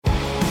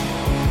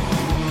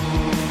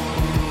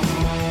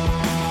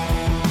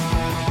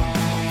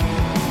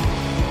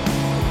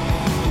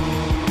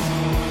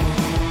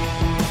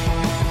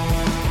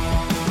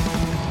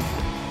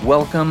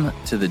Welcome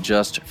to the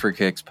Just for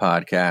Kicks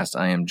podcast.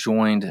 I am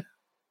joined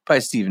by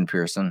Stephen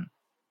Pearson.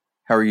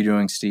 How are you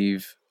doing,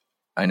 Steve?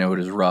 I know it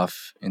is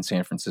rough in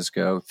San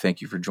Francisco.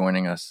 Thank you for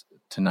joining us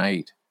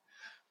tonight.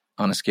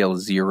 On a scale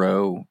of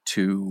 0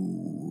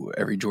 to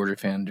every Georgia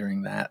fan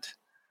during that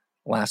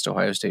last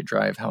Ohio State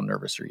drive, how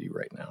nervous are you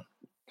right now?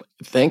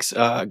 Thanks.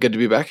 Good to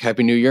be back.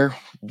 Happy New Year.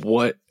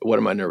 What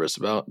am I nervous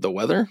about? The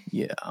weather?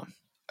 Yeah.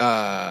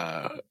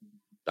 I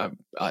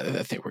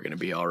think we're going to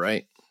be all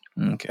right.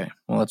 Okay.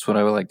 Well, that's what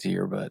I would like to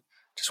hear, but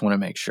just want to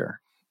make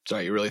sure.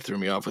 Sorry, you really threw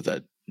me off with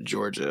that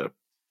Georgia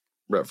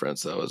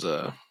reference. That was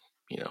a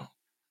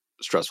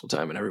stressful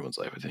time in everyone's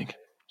life, I think.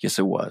 Yes,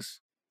 it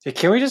was. Hey,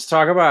 can we just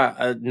talk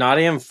about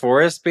Nottingham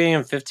Forest being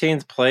in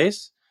 15th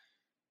place?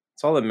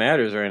 That's all that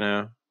matters right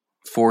now.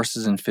 Forest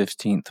is in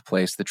 15th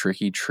place. The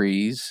Tricky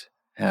Trees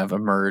have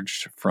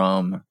emerged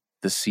from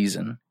the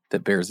season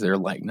that bears their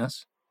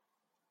likeness,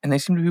 and they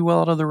seem to be well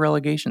out of the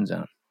relegation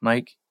zone.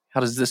 Mike, how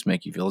does this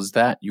make you feel? Is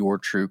that your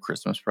true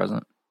Christmas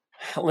present?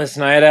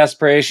 Listen, I had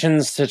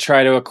aspirations to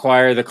try to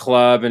acquire the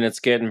club, and it's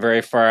getting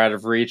very far out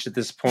of reach at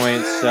this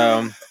point.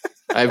 So,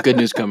 I have good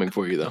news coming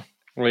for you, though.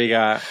 What do you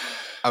got?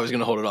 I was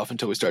going to hold it off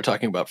until we start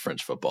talking about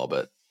French football,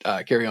 but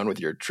carry on with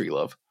your tree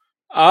love.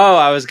 Oh,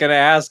 I was going to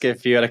ask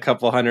if you had a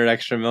couple hundred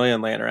extra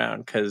million laying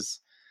around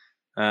because,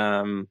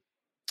 I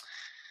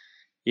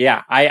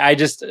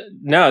just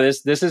no.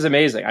 This is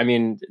amazing. I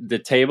mean, the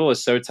table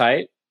is so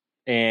tight.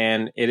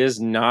 And it is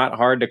not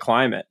hard to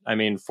climb it. I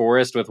mean,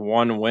 Forest with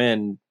one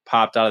win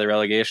popped out of the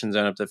relegation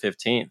zone up to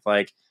 15th.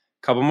 Like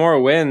a couple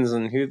more wins,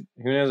 and who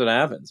knows what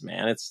happens,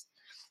 man? It's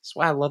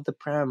why I love the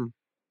Prem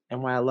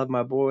and why I love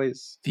my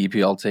boys. The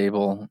EPL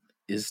table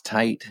is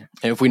tight.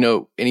 And if we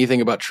know anything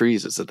about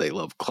trees, it's that they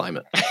love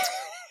climate.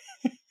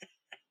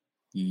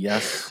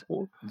 Yes,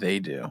 they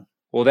do.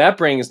 Well, that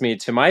brings me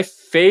to my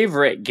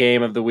favorite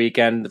game of the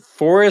weekend, the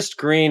Forest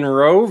Green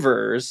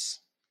Rovers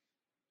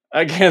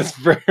against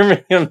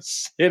Birmingham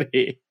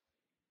City.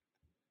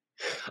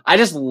 I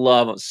just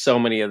love so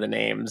many of the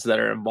names that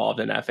are involved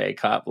in FA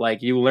Cup.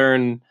 Like you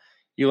learn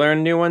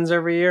new ones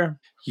every year.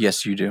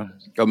 Yes, you do.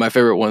 Oh, my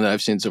favorite one that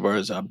I've seen so far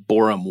is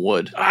Boreham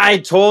Wood. I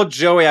told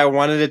Joey I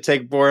wanted to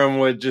take Boreham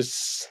Wood just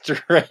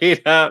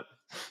straight up,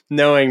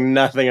 knowing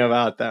nothing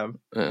about them.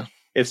 Yeah.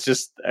 It's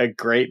just a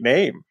great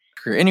name.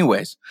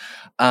 Anyways,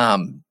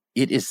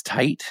 it is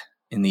tight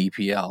in the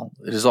EPL.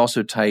 It is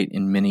also tight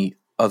in many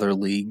other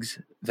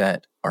leagues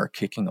that are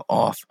kicking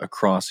off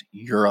across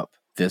Europe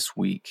this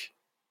week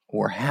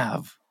or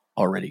have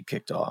already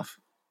kicked off.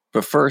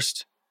 But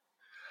first,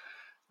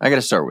 I got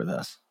to start with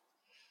this.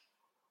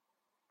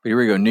 But here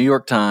we go. New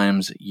York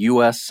Times,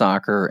 U.S.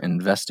 soccer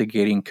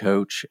investigating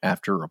coach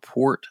after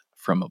report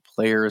from a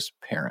player's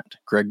parent.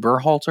 Greg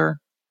Berhalter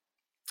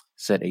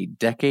said a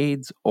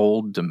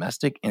decades-old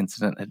domestic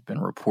incident had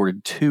been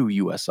reported to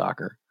U.S.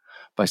 soccer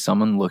by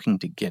someone looking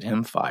to get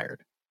him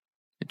fired.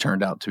 It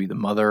turned out to be the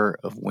mother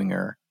of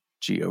winger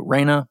Gio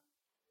Reyna.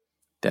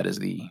 That is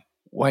the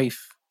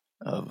wife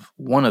of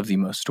one of the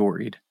most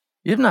storied,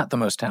 if not the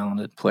most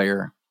talented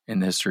player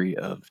in the history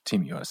of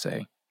Team USA,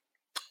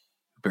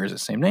 who bears the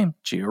same name,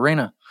 Gio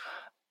Reyna.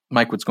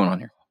 Mike, what's going on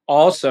here?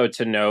 Also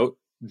to note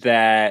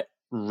that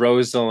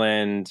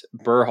Rosalind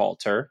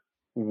Berhalter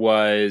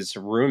was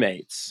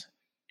roommates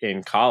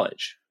in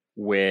college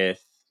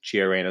with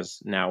Gio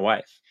Reyna's now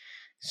wife.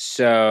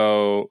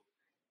 So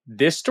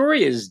this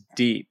story is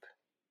deep.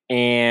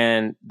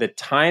 And the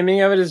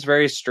timing of it is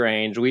very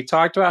strange. We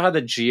talked about how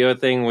the Gio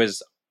thing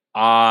was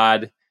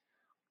odd.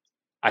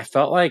 I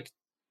felt like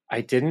I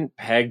didn't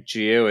peg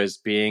Gio as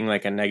being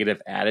like a negative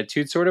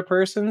attitude sort of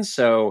person.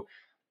 So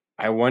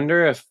I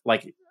wonder if,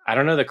 I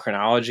don't know the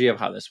chronology of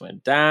how this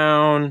went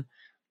down.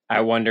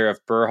 I wonder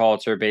if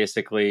Berhalter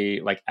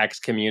basically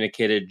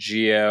excommunicated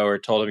Gio or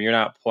told him you're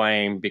not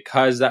playing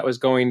because that was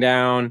going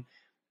down.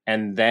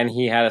 And then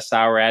he had a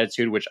sour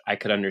attitude, which I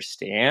could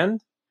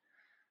understand.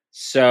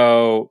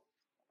 So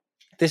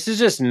this is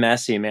just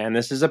messy, man.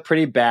 This is a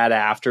pretty bad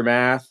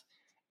aftermath.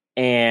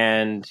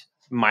 And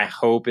my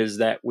hope is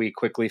that we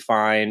quickly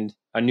find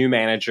a new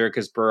manager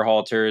because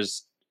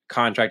Berhalter's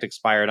contract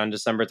expired on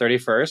December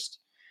 31st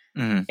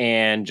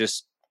and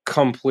just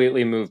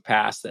completely move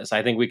past this.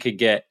 I think we could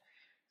get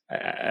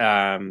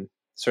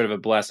sort of a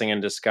blessing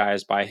in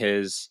disguise by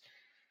his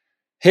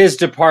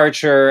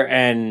departure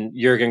and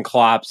Jurgen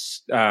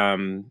Klopp's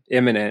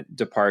imminent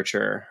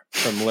departure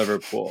from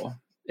Liverpool.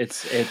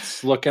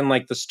 It's looking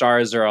like the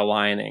stars are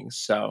aligning.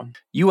 So,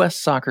 U.S.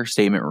 soccer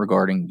statement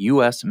regarding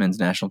U.S. men's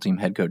national team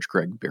head coach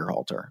Greg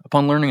Berhalter.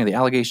 Upon learning of the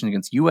allegations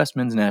against U.S.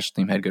 men's national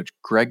team head coach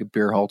Greg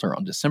Berhalter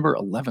on December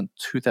 11,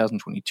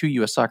 2022,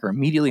 U.S. Soccer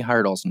immediately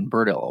hired Alston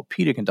Bird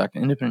LLP to conduct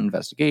an independent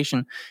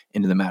investigation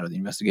into the matter. The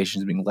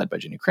investigation is being led by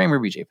Jenny Kramer,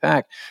 BJ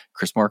Pack,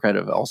 Chris Markite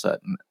of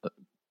Alston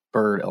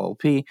Bird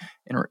LLP,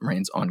 and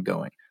remains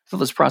ongoing. Through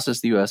this process,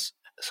 the U.S.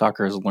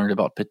 Soccer has learned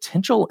about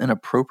potential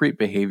inappropriate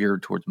behavior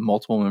towards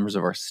multiple members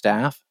of our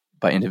staff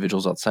by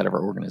individuals outside of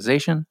our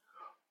organization.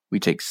 We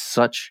take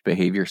such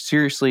behavior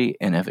seriously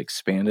and have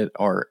expanded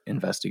our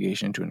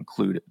investigation to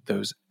include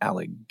those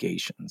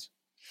allegations.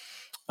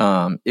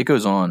 It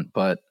goes on,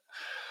 but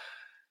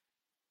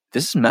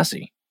this is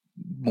messy.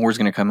 More's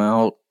going to come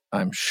out,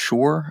 I'm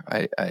sure.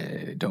 I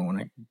don't want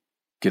to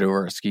get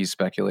over our skis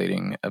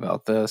speculating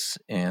about this,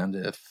 and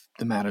if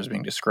the matters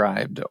being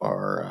described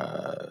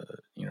are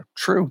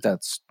true,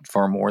 that's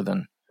far more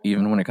than,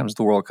 even when it comes to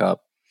the World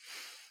Cup,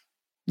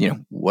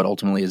 what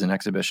ultimately is an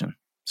exhibition.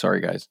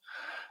 Sorry, guys.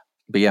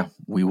 But yeah,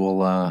 we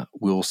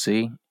will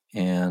see,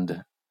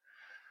 and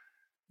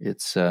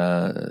it's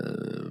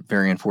a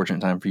very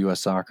unfortunate time for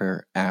U.S.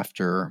 soccer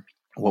after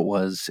what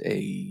was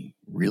a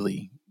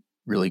really,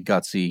 really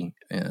gutsy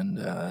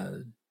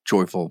and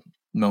joyful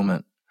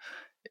moment,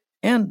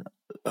 and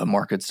a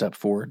marked step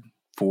forward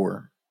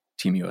for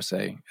Team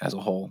USA as a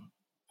whole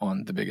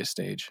on the biggest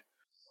stage.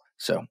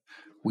 So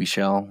we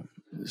shall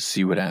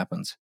see what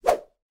happens.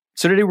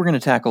 So today we're going to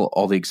tackle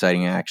all the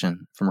exciting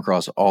action from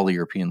across all the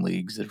European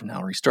leagues that have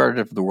now restarted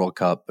after the World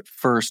Cup. But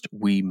first,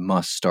 we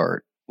must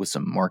start with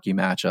some marquee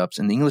matchups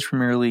in the English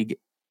Premier League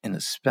and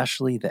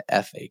especially the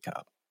FA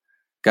Cup.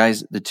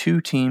 Guys, the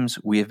two teams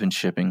we have been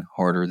shipping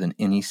harder than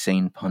any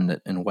sane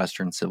pundit in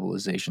Western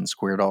civilization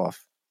squared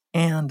off.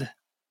 And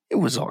it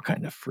was all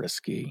kind of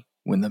frisky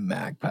when the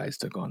Magpies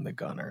took on the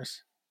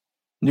Gunners.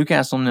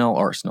 Newcastle 0,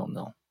 Arsenal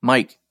 0.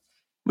 Mike,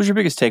 what was your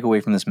biggest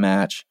takeaway from this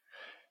match?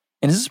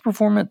 And is this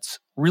performance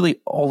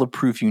really all the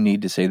proof you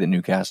need to say that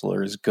Newcastle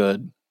are as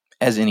good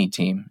as any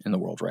team in the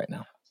world right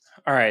now?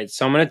 All right,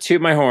 so I'm going to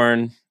toot my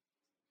horn.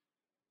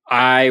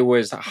 I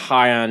was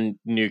high on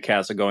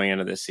Newcastle going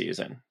into this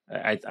season.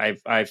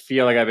 I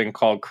feel like I've been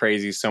called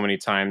crazy so many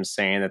times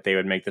saying that they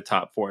would make the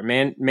top four.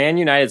 Man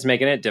United's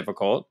making it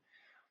difficult.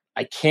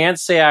 I can't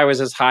say I was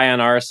as high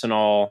on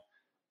Arsenal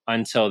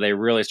until they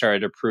really started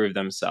to prove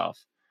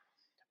themselves.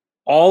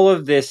 All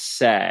of this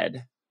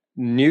said,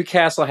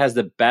 Newcastle has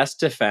the best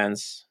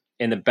defense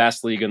in the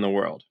best league in the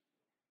world.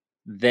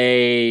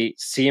 They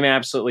seem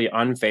absolutely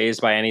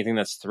unfazed by anything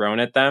that's thrown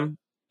at them.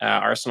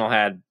 Arsenal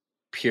had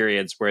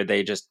periods where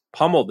they just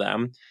pummeled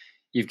them.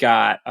 You've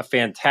got a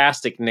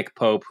fantastic Nick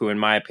Pope, who in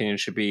my opinion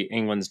should be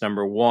England's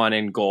number one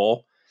in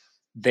goal.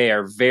 They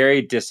are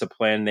very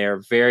disciplined. They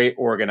are very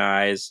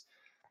organized,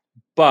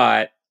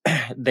 but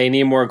they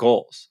need more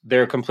goals.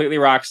 They're a completely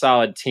rock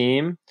solid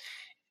team.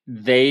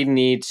 They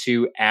need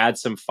to add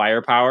some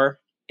firepower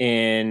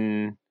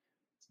in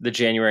the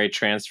January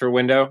transfer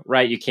window,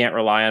 right? You can't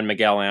rely on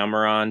Miguel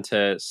Almiron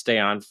to stay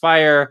on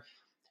fire.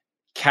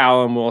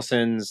 Callum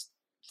Wilson's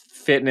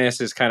fitness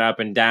is kind of up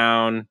and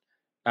down.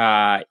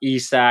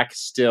 Isak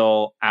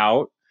still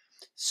out.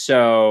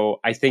 So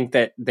I think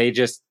that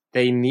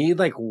they need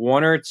like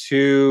one or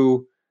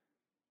two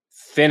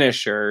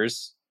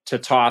finishers to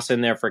toss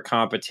in there for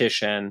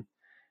competition.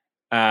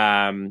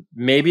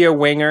 Maybe a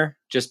winger,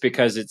 just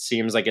because it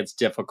seems like it's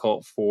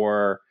difficult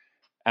for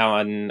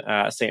Alan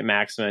St.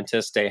 Maximin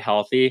to stay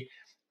healthy.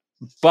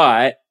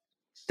 But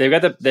they've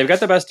got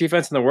the best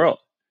defense in the world.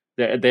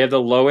 They have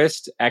the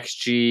lowest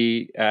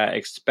XG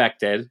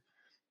expected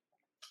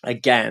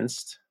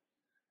against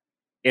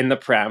in the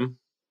Prem,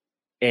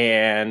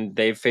 and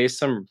they've faced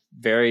some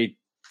very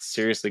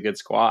seriously good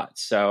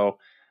squads. So,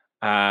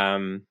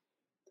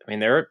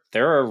 they're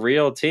a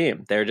real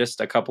team. They're just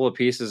a couple of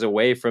pieces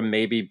away from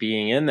maybe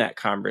being in that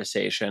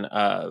conversation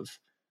of,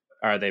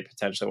 are they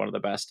potentially one of the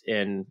best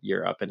in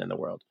Europe and in the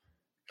world?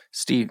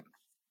 Steve,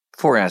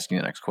 before asking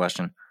the next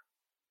question,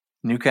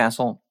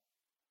 Newcastle,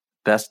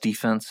 best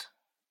defense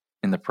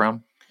in the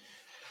Prem?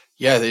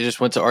 Yeah, they just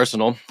went to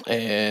Arsenal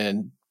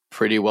and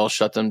pretty well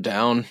shut them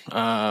down.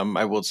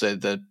 I will say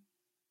that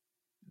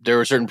there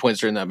were certain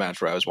points during that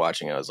match where I was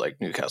watching, I was like,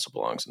 Newcastle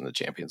belongs in the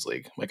Champions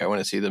League. Like, I want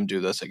to see them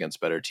do this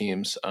against better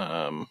teams.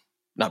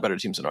 Not better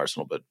teams in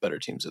Arsenal, but better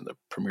teams in the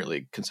Premier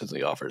League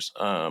consistently offers.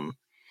 Stats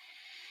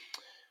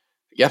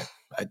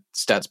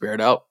bear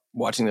it out.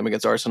 Watching them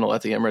against Arsenal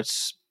at the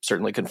Emirates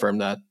certainly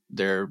confirmed that.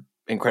 They're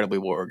incredibly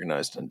well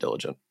organized and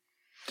diligent.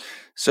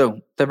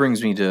 So that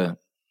brings me to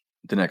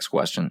the next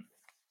question.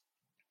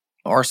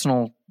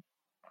 Arsenal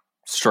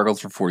struggled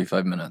for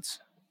 45 minutes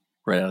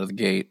right out of the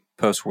gate,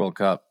 post-World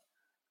Cup,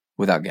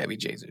 without Gabby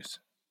Jesus.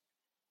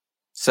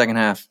 Second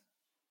half,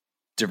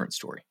 different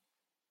story.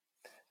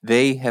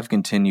 They have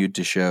continued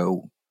to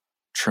show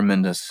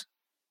tremendous,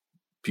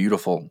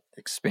 beautiful,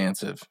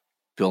 expansive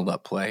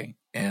build-up play,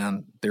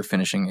 and their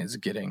finishing is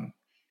getting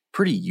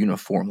pretty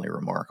uniformly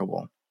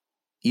remarkable,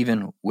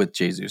 even with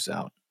Jesus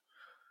out.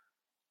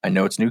 I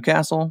know it's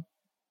Newcastle.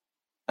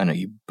 I know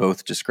you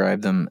both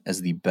describe them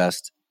as the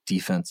best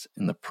defense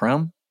in the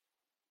Prem,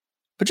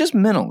 but just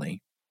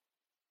mentally,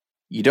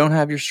 you don't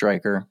have your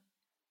striker,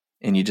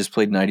 and you just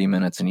played 90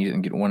 minutes and you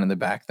didn't get one in the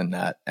back of the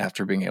net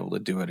after being able to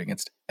do it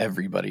against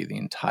everybody the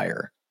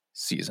entire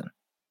season.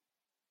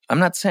 I'm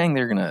not saying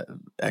they're going to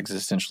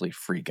existentially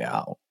freak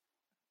out,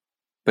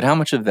 but how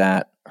much of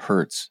that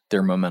hurts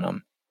their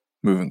momentum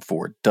moving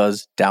forward?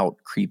 Does doubt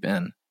creep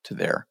in to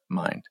their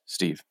mind,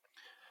 Steve?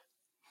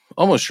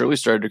 Almost surely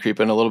started to creep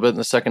in a little bit in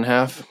the second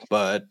half,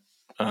 but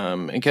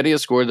Nketiah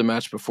scored the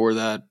match before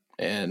that,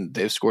 and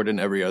they've scored in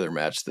every other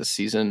match this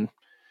season.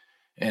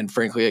 And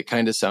frankly, it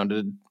kind of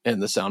sounded in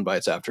the sound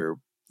bites after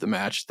the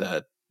match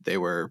that they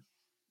were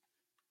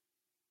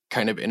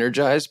kind of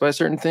energized by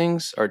certain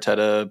things.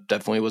 Arteta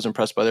definitely was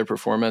impressed by their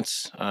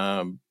performance.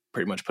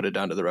 Pretty much put it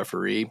down to the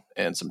referee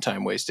and some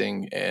time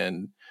wasting.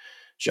 And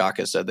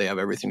Xhaka said they have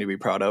everything to be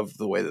proud of,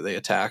 the way that they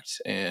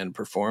attacked and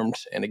performed.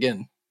 And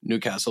again,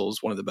 Newcastle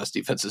is one of the best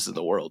defenses in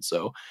the world.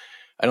 So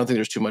I don't think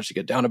there's too much to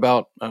get down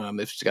about.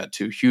 They've got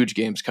 2 huge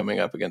games coming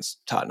up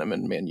against Tottenham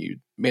and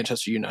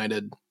Manchester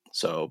United.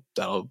 So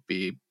that'll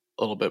be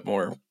a little bit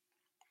more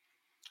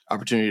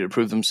opportunity to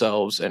prove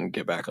themselves and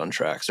get back on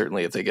track.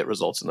 Certainly if they get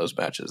results in those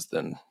matches,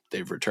 then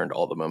they've returned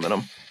all the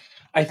momentum.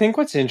 I think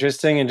what's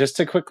interesting, and just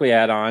to quickly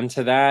add on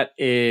to that,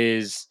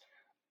 is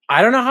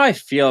I don't know how I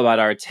feel about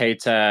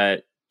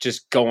Arteta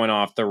just going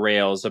off the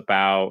rails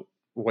about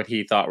what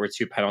he thought were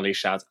 2 penalty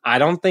shots. I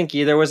don't think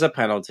either was a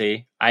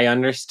penalty. I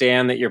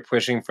understand that you're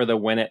pushing for the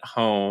win at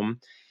home.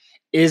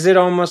 Is it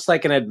almost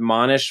like an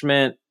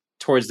admonishment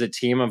towards the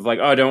team of like,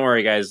 oh, don't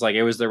worry, guys. Like,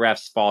 it was the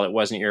ref's fault. It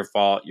wasn't your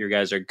fault. You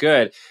guys are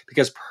good.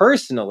 Because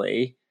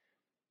personally,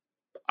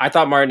 I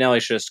thought Martinelli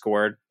should have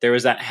scored. There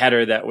was that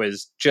header that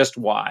was just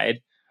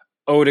wide.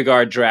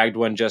 Odegaard dragged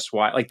one just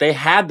wide. Like, they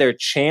had their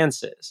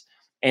chances.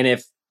 And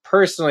if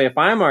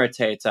I'm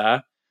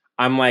Arteta,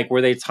 I'm like,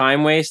 were they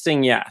time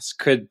wasting? Yes.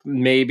 Could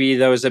maybe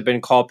those have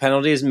been called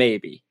penalties?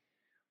 Maybe.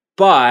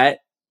 But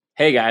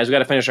hey guys, we got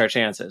to finish our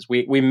chances.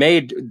 We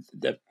made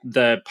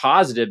the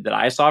positive that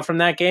I saw from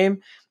that game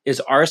is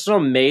Arsenal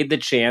made the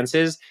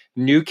chances.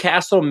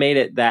 Newcastle made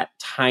it that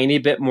tiny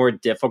bit more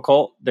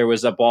difficult. There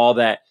was a ball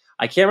that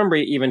I can't remember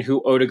even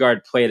who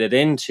Odegaard played it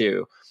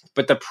into,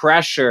 but the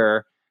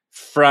pressure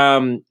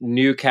from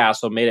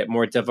Newcastle made it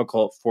more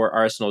difficult for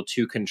Arsenal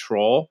to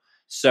control.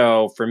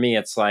 So for me,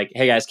 it's like,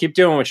 hey guys, keep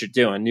doing what you're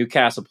doing.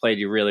 Newcastle played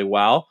you really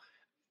well.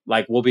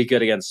 Like, we'll be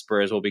good against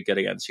Spurs. We'll be good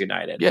against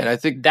United. Yeah, and I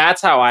think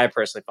that's how I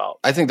personally felt.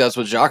 I think that's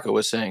what Xhaka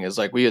was saying is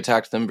like, we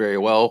attacked them very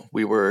well.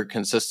 We were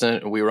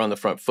consistent. We were on the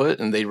front foot,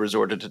 and they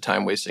resorted to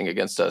time wasting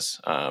against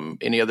us.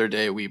 Any other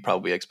day, we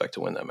probably expect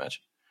to win that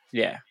match.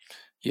 Yeah.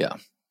 Yeah.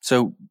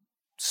 So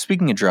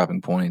speaking of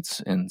dropping points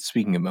and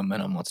speaking of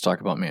momentum, let's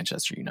talk about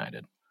Manchester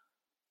United.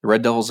 The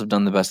Red Devils have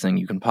done the best thing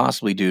you can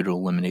possibly do to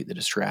eliminate the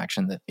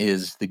distraction that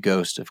is the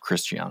ghost of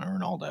Cristiano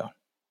Ronaldo.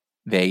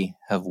 They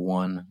have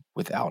won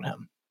without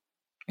him.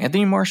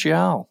 Anthony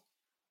Martial,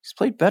 he's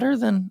played better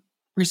than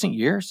recent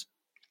years.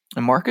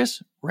 And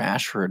Marcus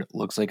Rashford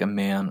looks like a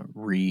man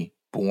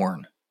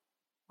reborn.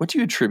 What do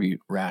you attribute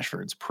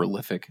Rashford's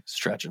prolific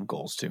stretch of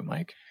goals to,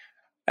 Mike?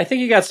 I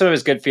think he got some of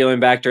his good feeling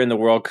back during the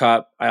World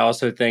Cup. I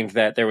also think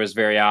that there was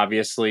very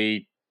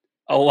obviously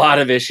a lot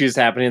of issues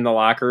happening in the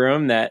locker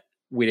room that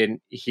we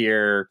didn't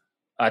hear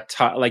a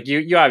ton. Like,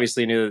 you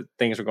obviously knew that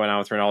things were going on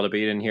with Ronaldo, but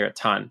you didn't hear a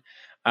ton.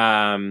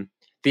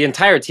 The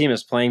entire team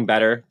is playing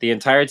better. The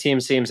entire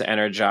team seems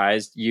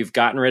energized. You've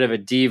gotten rid of a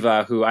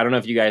diva who, I don't know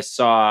if you guys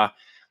saw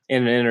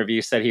in an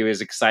interview, said he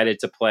was excited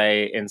to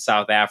play in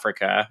South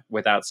Africa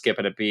without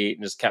skipping a beat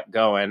and just kept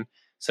going.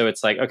 So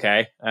it's like,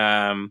 okay,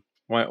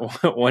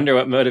 wonder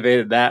what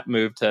motivated that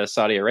move to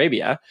Saudi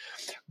Arabia.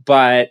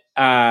 But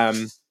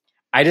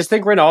I just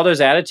think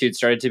Ronaldo's attitude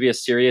started to be a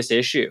serious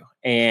issue.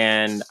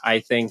 And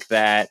I think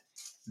that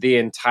the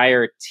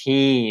entire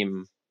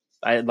team,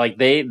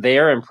 they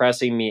are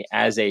impressing me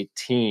as a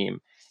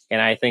team.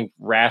 And I think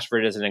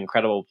Rashford is an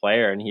incredible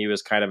player, and he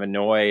was kind of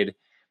annoyed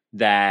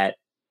that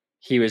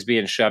he was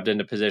being shoved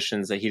into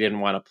positions that he didn't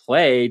want to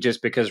play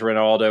just because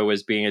Ronaldo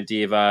was being a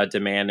diva,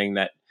 demanding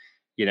that,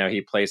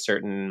 he play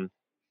certain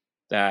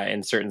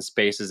in certain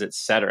spaces,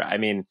 etc. I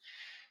mean,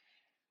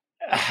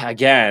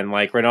 again,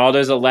 like,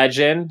 Ronaldo's a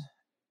legend.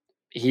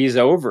 He's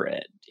over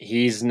it.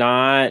 He's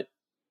not,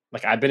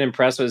 like, I've been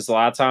impressed with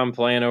Zlatan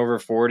playing over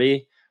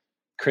 40.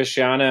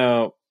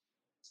 Cristiano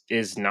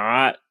is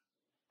not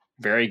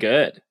very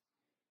good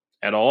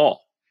at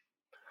all.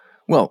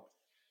 Well,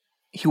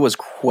 he was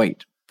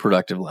quite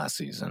productive last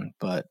season,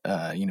 but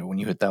when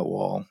you hit that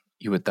wall,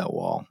 you hit that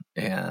wall.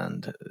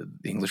 And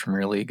the English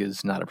Premier League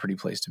is not a pretty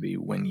place to be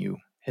when you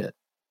hit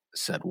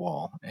said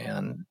wall.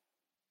 And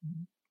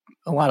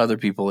a lot of other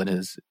people at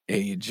his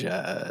age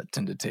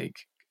tend to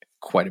take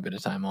quite a bit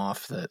of time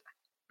off that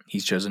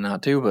he's chosen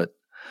not to, but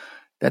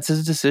that's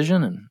his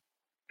decision. And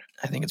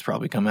I think it's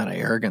probably come out of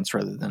arrogance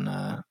rather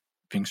than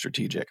being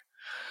strategic.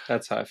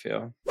 That's how I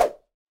feel.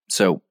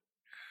 So,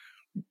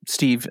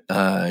 Steve,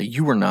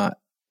 you were not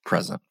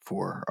present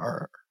for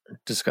our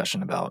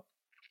discussion about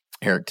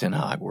Erik ten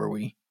Hag, where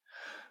we,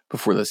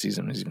 before the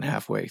season was even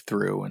halfway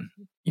through, and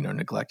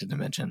neglected to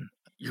mention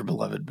your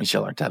beloved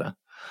Mikel Arteta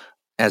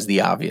as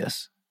the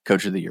obvious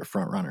Coach of the Year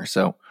frontrunner.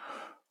 So,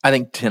 I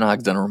think ten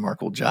Hag's done a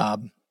remarkable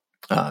job,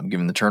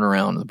 given the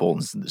turnaround, the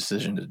boldness of the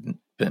decision to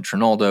bench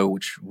Ronaldo,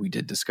 which we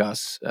did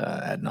discuss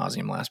ad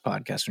nauseum last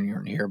podcast when you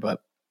weren't here.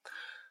 But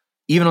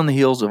even on the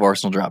heels of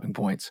Arsenal dropping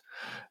points,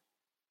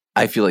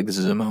 I feel like this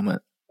is a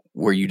moment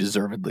where you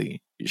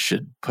deservedly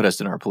should put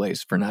us in our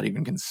place for not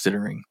even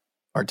considering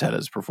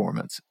Arteta's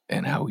performance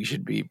and how he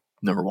should be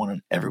number one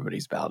on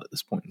everybody's ballot at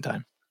this point in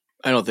time.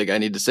 I don't think I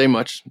need to say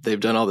much. They've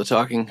done all the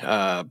talking.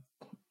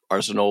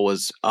 Arsenal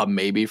was a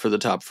maybe for the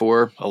top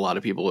 4. A lot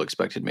of people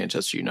expected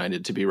Manchester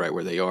United to be right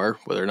where they are,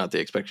 whether or not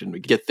they expected them to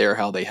get there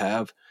how they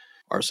have.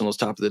 Arsenal's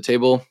top of the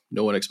table.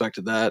 No one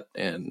expected that.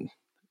 And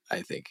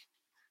I think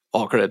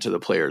all credit to the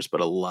players,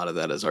 but a lot of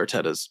that is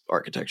Arteta's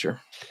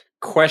architecture.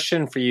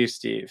 Question for you,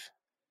 Steve.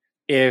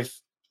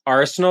 If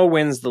Arsenal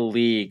wins the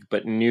league,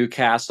 but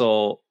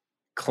Newcastle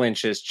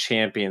clinches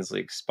Champions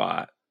League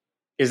spot,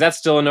 is that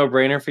still a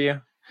no-brainer for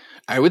you?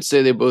 I would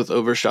say they both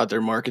overshot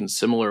their mark in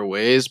similar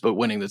ways, but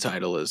winning the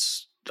title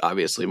is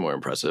obviously more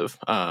impressive.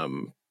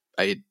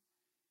 I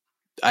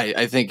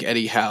think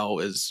Eddie Howe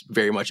is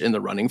very much in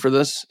the running for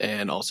this,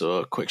 and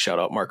also a quick shout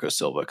out Marco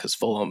Silva, because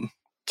Fulham,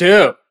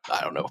 dude,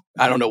 I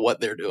don't know what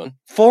they're doing.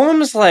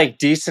 Fulham's like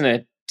decent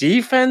at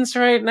defense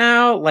right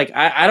now. Like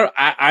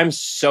I'm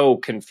so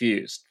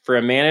confused for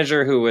a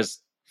manager who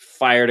was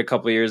fired a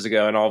couple years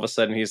ago, and all of a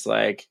sudden he's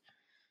like,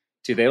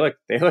 dude, they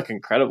look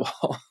incredible.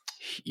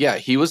 Yeah,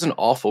 he was an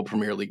awful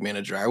Premier League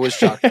manager. I was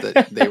shocked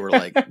that they were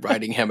like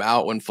riding him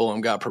out when Fulham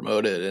got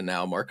promoted, and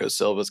now Marco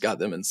Silva's got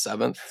them in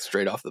 7th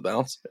straight off the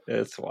bounce.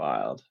 It's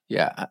wild.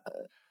 Yeah,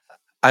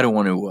 I don't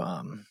want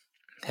to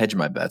hedge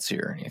my bets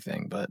here or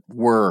anything, but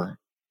were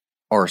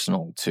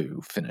Arsenal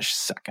to finish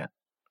second,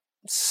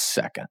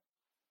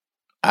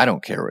 I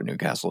don't care what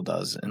Newcastle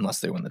does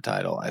unless they win the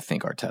title. I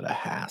think Arteta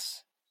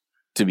has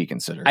to be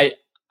considered.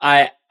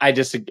 I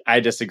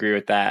disagree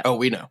with that. Oh,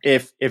 we know.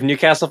 If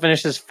Newcastle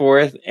finishes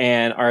 4th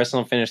and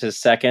Arsenal finishes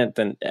 2nd,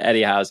 then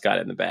Eddie Howe's got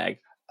it in the bag.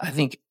 I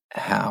think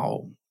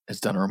Howe has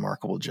done a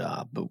remarkable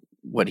job, but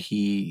what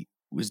he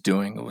was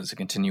doing was a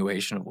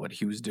continuation of what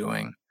he was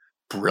doing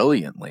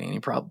brilliantly, and he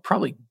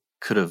probably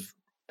could have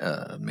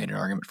made an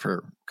argument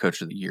for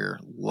Coach of the Year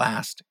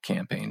last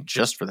campaign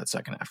just for that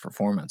second half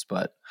performance.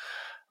 But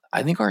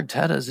I think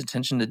Arteta's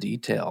attention to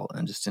detail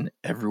and just in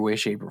every way,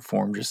 shape, or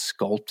form, just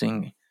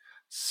sculpting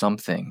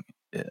something.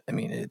 I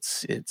mean,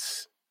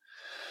 it's.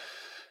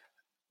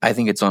 I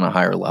think it's on a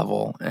higher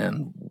level,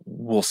 and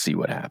we'll see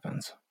what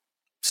happens.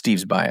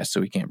 Steve's biased,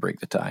 so he can't break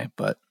the tie.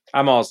 But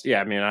I'm also,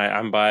 yeah. I mean,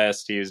 I'm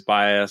biased. Steve's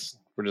biased.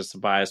 We're just a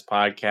biased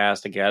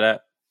podcast. I get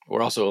it.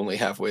 We're also only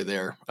halfway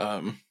there.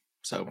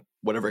 So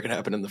whatever can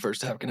happen in the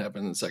first half can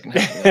happen in the second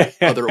half, in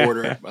the other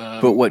order.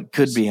 But what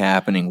could be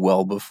happening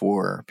well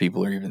before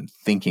people are even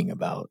thinking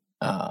about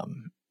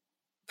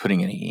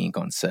putting any ink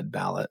on said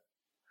ballot?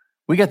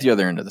 We got the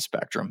other end of the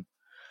spectrum.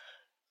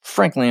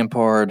 Frank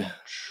Lampard's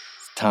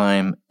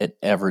time at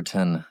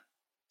Everton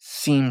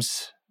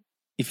seems,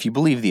 if you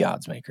believe the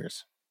odds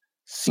makers,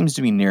 seems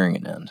to be nearing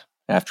an end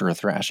after a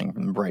thrashing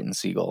from the Brighton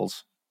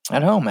Seagulls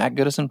at home at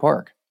Goodison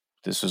Park.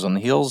 This was on the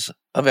heels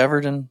of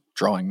Everton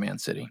drawing Man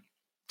City.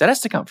 That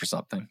has to count for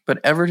something, but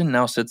Everton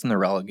now sits in the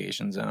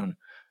relegation zone.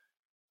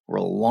 We're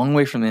a long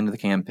way from the end of the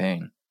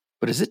campaign,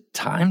 but is it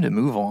time to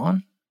move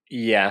on?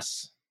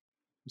 Yes.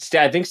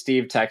 I think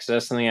Steve texted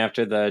us something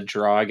after the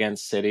draw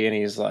against City, and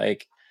he's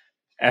like,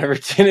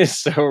 Everton is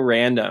so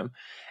random.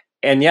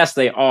 And yes,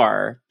 they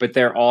are, but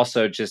they're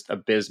also just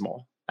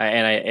abysmal.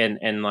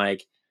 And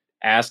like,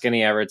 ask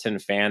any Everton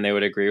fan, they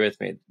would agree with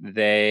me.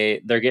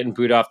 They're getting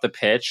booed off the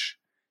pitch,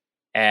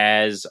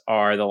 as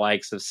are the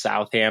likes of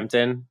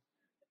Southampton.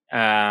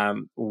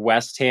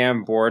 West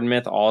Ham,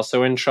 Bournemouth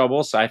also in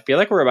trouble. So I feel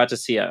like we're about to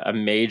see a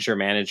major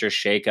manager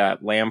shakeup.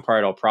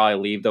 Lampard will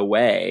probably lead the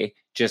way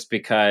just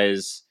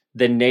because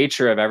the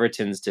nature of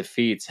Everton's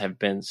defeats have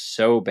been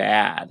so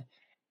bad.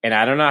 And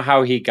I don't know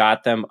how he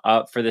got them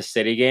up for the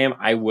City game.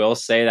 I will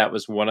say that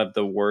was one of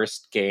the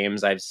worst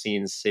games I've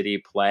seen City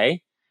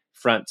play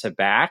front to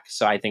back.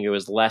 So I think it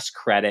was less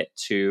credit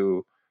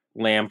to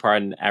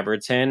Lampard and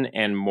Everton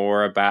and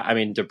more about, I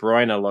mean, De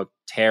Bruyne looked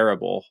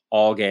terrible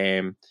all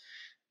game.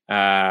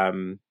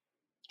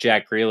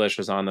 Jack Grealish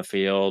was on the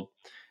field.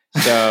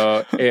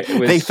 So it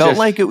was they felt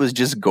like it was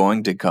just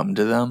going to come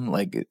to them.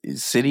 Like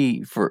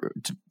City,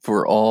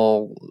 for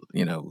all,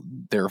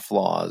 their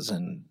flaws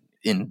and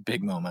in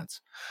big moments,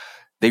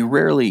 they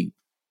rarely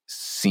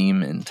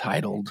seem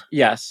entitled.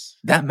 Yes.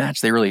 That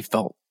match, they really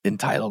felt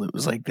entitled. It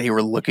was like they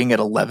were looking at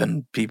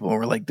 11 people and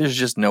were like, there's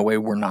just no way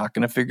we're not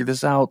going to figure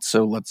this out.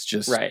 So let's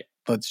just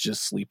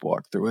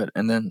sleepwalk through it.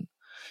 And then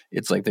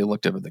it's like they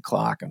looked up at the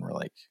clock and were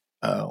like,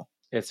 oh,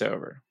 it's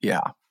over.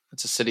 Yeah.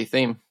 It's a City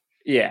theme.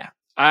 Yeah,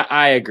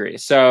 I agree.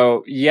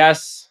 So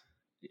yes,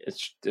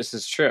 this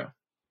is true.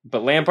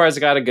 But Lampard's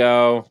got to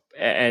go.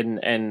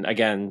 And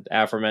again,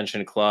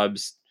 aforementioned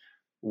clubs,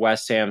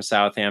 West Ham,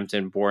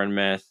 Southampton,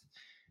 Bournemouth,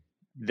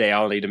 they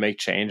all need to make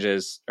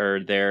changes or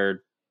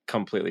they're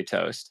completely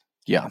toast.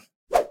 Yeah.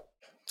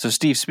 So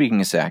Steve,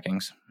 speaking of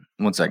sackings,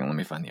 1 second, let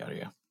me find the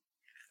audio.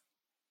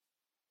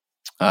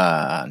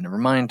 Never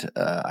mind.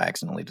 I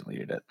accidentally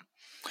deleted it.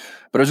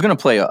 But I was going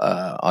to play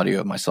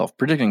audio of myself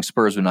predicting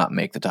Spurs would not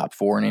make the top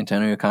 4 and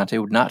Antonio Conte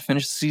would not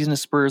finish the season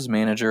as Spurs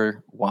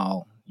manager,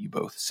 while you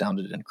both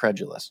sounded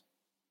incredulous.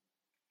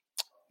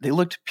 They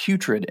looked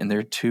putrid in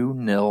their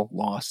 2-0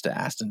 loss to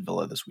Aston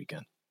Villa this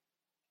weekend.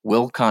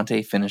 Will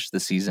Conte finish the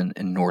season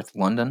in North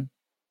London?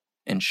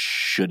 And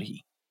should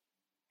he?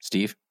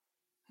 Steve?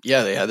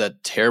 Yeah, they had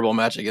that terrible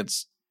match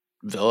against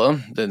Villa.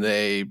 Then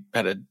they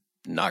had a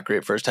not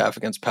great first half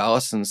against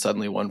Palace and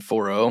suddenly won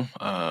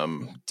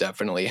 4-0.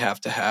 Definitely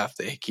half to half.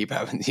 They keep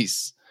having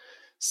these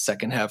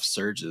second half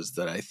surges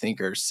that I think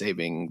are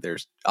saving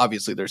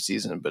obviously their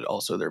season, but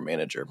also their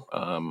manager.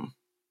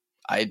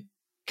 I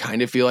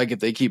kind of feel like if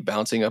they keep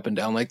bouncing up and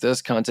down like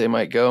this, Conte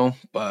might go,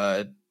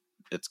 but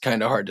it's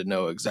kind of hard to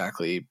know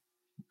exactly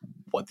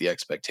what the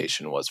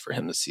expectation was for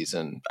him this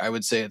season. I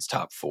would say it's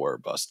top 4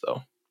 bust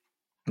though.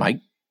 Mike?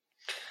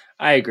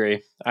 I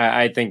agree.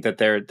 I think that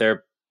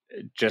they're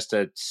just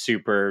a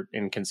super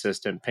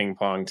inconsistent ping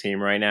pong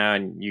team right now,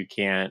 and you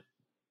can't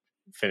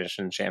finish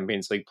in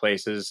Champions League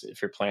places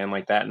if you're playing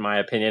like that, in my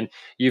opinion.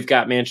 You've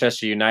got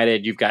Manchester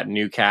United, you've got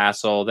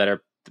Newcastle that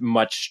are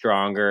much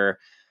stronger.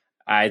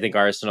 I think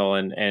Arsenal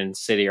and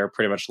City are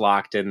pretty much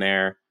locked in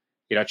there.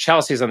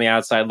 Chelsea's on the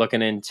outside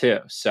looking in too.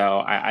 So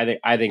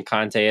I think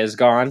Conte is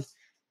gone.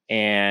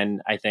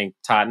 And I think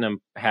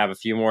Tottenham have a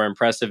few more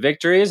impressive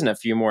victories and a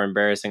few more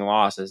embarrassing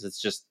losses.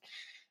 It's just,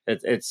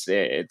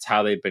 it's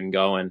how they've been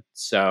going.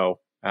 So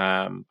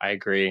I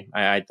agree.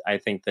 I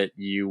think that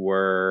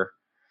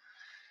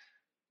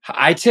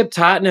I tipped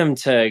Tottenham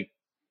to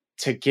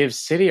give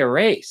City a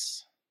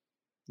race.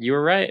 You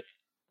were right.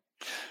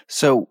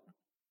 So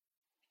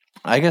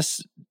I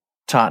guess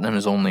Tottenham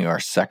is only our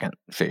second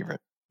favorite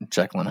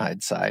Jekyll and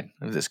Hyde side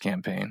of this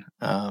campaign.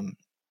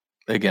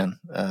 Again,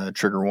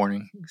 trigger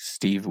warning,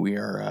 Steve, we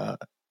are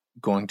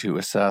going to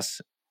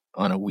assess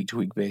on a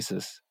week-to-week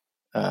basis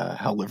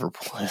how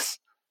Liverpool is,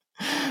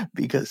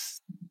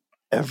 because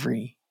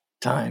every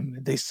time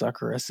they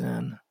sucker us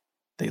in,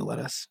 they let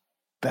us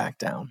back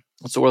down.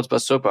 It's the world's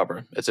best soap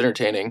opera. It's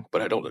entertaining,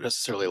 but I don't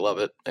necessarily love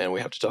it, and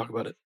we have to talk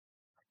about it.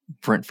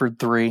 Brentford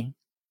 3,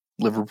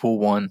 Liverpool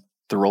 1.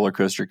 The roller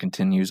coaster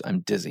continues.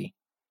 I'm dizzy.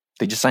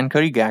 They just signed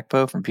Cody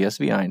Gakpo from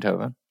PSV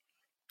Eindhoven.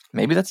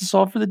 Maybe that's a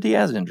solve for the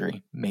Diaz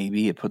injury.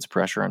 Maybe it puts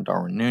pressure on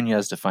Darwin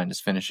Nunez to find his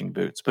finishing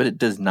boots, but it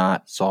does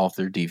not solve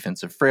their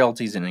defensive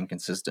frailties and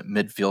inconsistent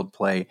midfield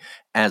play,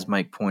 as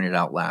Mike pointed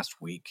out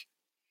last week.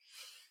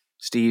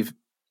 Steve,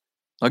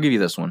 I'll give you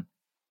this one.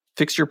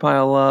 Fixture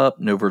pile up,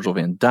 no Virgil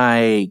van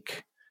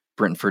Dijk.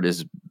 Brentford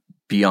is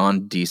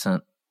beyond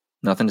decent.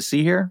 Nothing to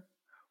see here?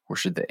 Or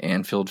should the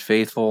Anfield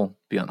faithful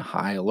be on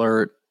high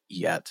alert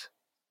yet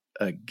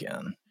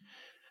again?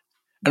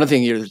 I don't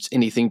think there's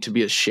anything to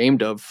be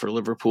ashamed of for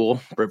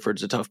Liverpool.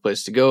 Brentford's a tough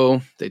place to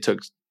go.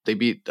 They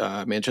beat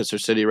Manchester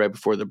City right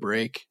before the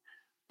break.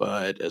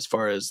 But as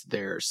far as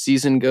their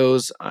season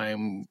goes,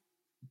 I'm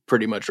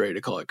pretty much ready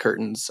to call it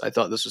curtains. I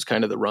thought this was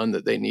kind of the run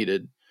that they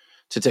needed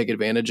to take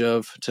advantage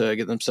of to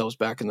get themselves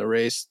back in the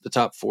race. The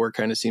top 4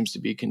 kind of seems to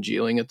be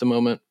congealing at the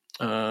moment.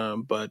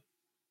 But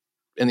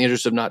in the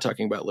interest of not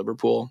talking about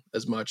Liverpool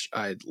as much,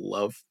 I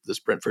love this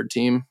Brentford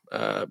team.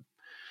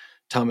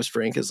 Thomas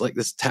Frank is like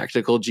this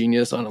tactical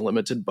genius on a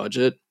limited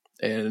budget,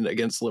 and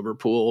against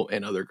Liverpool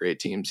and other great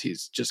teams,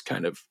 he's just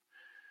kind of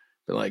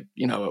been like,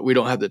 we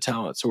don't have the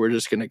talent, so we're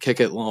just going to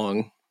kick it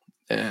long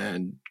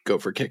and go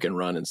for kick and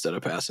run instead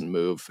of pass and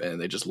move.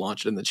 And they just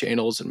launch it in the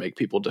channels and make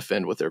people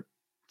defend with their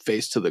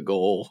face to the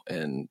goal,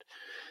 and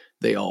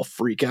they all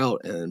freak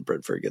out, and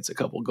Brentford gets a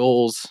couple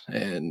goals,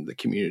 and the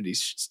community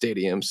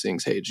stadium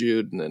sings Hey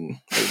Jude, and then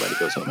everybody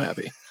goes home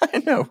happy. I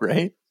know,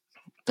 right?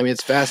 I mean,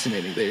 it's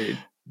fascinating.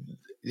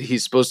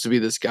 He's supposed to be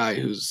this guy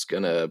who's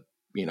going to,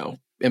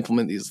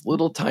 implement these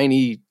little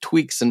tiny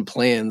tweaks and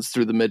plans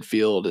through the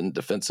midfield and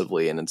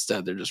defensively. And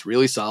instead they're just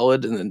really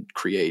solid and then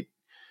create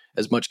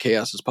as much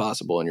chaos as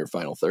possible in your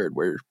final third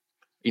where,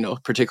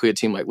 particularly a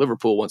team like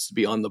Liverpool wants to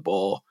be on the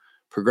ball,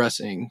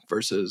 progressing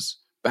versus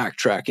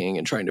backtracking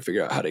and trying to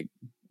figure out how to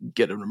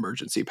get an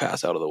emergency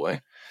pass out of the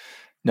way.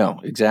 No,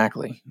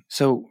 exactly.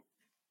 So,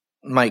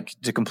 Mike,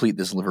 to complete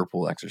this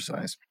Liverpool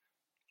exercise,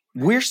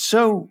 we're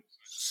so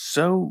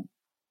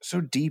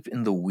deep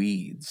in the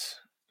weeds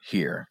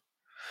here.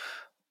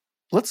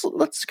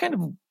 Let's kind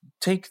of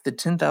take the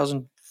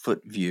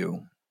 10,000-foot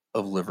view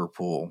of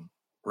Liverpool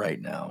right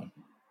now,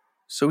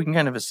 so we can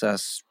kind of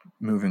assess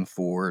moving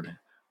forward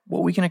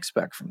what we can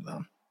expect from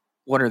them.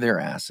 What are their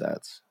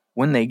assets?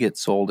 When they get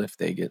sold, if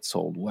they get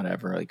sold,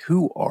 whatever. Like,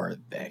 who are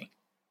they?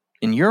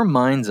 In your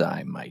mind's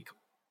eye,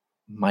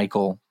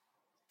 Michael,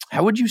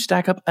 how would you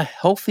stack up a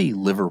healthy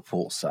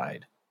Liverpool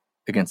side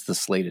against the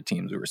slate of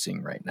teams we're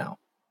seeing right now?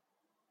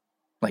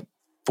 Like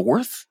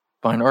 4th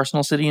behind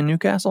Arsenal, City, and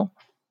Newcastle?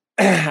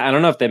 I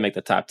don't know if they make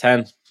the top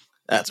 10.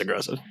 That's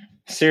aggressive.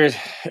 Serious.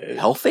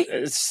 Healthy?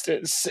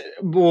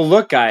 Well,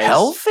 look, guys.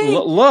 Healthy?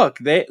 Look,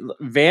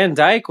 Van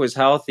Dijk was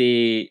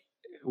healthy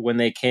when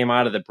they came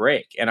out of the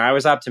break, and I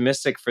was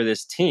optimistic for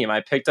this team.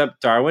 I picked up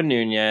Darwin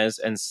Nunez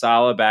and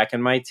Salah back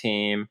in my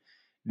team.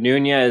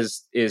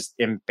 Nunez is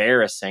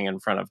embarrassing in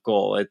front of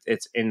goal.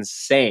 It's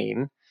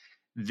insane.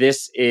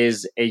 This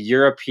is a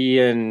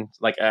European,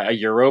 like a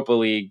Europa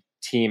League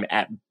team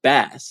at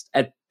best.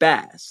 At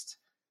best,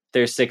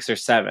 they're 6th or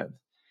 7th.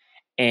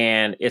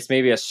 And it's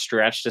maybe a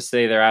stretch to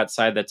say they're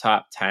outside the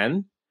top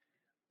 10.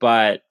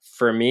 But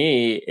for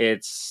me,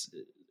 it's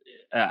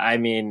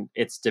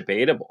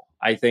debatable.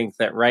 I think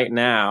that right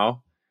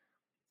now,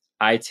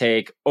 I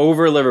take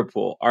over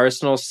Liverpool,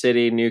 Arsenal,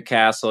 City,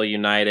 Newcastle,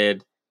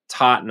 United,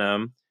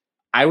 Tottenham.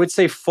 I would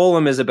say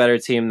Fulham is a better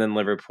team than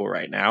Liverpool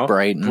right now.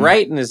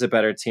 Brighton is a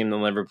better team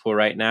than Liverpool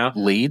right now.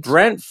 Leeds.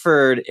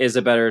 Brentford is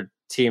a better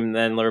team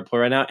than Liverpool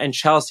right now. And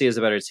Chelsea is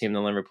a better team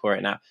than Liverpool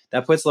right now.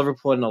 That puts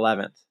Liverpool in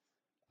 11th.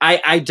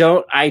 I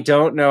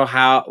don't know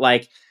how,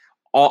 like,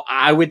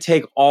 I would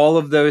take all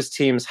of those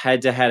teams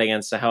head to head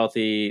against a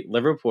healthy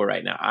Liverpool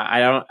right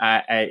now.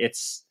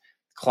 It's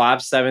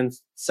Klopp's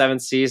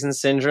seventh season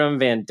syndrome.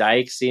 Van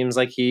Dijk seems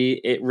like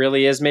it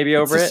really is maybe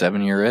over it. It's a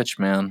 7-year itch,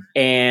 man.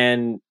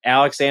 And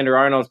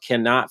Alexander-Arnold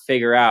cannot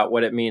figure out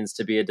what it means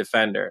to be a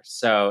defender.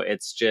 So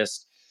it's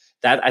just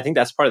that, I think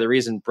that's part of the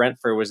reason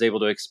Brentford was able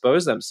to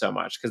expose them so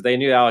much, because they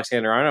knew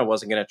Alexander-Arnold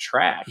wasn't going to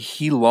track.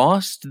 He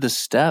lost the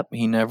step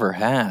he never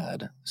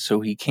had, so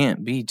he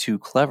can't be too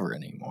clever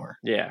anymore.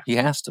 Yeah. He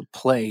has to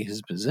play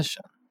his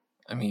position.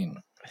 I mean,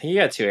 he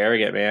got too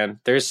arrogant, man.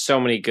 There's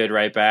so many good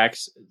right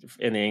backs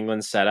in the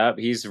England setup.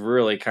 He's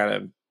really kind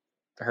of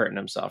hurting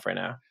himself right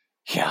now.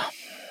 Yeah.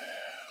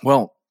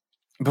 Well,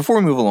 before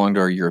we move along to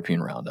our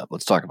European roundup,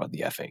 let's talk about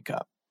the FA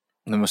Cup,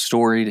 the most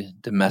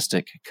storied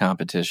domestic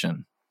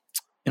competition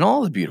in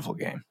all the beautiful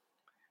game.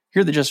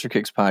 Here at the Just for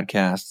Kicks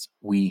podcast,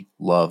 we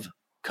love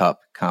cup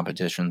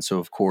competition, so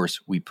of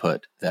course we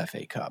put the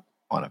FA Cup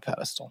on a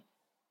pedestal.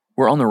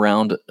 We're on the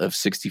round of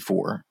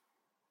 64,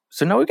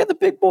 so now we got the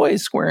big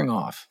boys squaring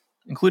off,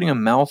 including a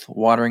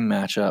mouth-watering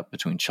matchup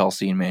between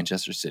Chelsea and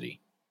Manchester City.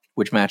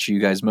 Which match are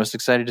you guys most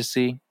excited to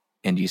see?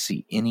 And do you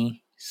see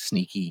any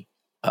sneaky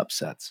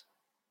upsets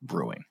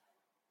brewing?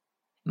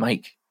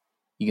 Mike,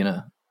 you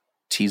gonna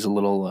tease a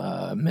little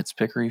Mitz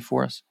pickery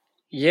for us?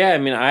 Yeah, I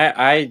mean,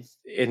 I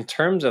in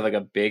terms of like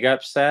a big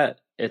upset,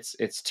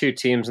 it's two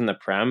teams in the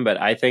Prem, but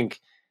I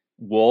think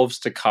Wolves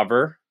to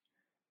cover,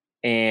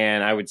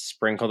 and I would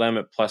sprinkle them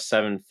at plus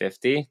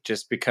 750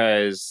 just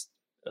because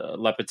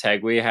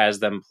Lopetegui has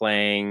them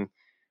playing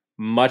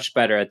much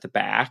better at the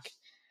back,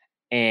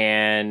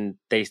 and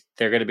they're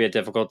going to be a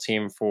difficult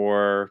team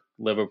for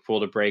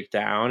Liverpool to break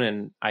down,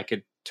 and I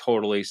could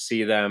totally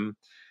see them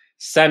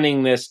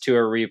sending this to a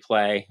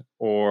replay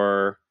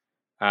or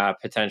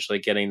potentially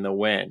getting the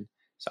win.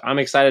 So I'm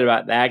excited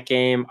about that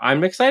game.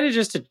 I'm excited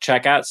just to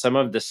check out some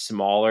of the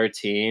smaller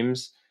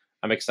teams.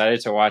 I'm excited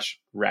to watch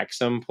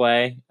Wrexham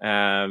play.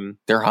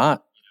 They're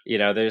hot. You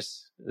know,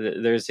 there's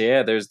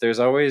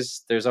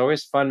always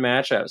fun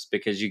matchups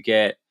because you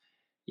get,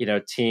 you know,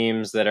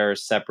 teams that are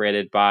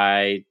separated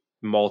by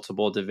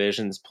multiple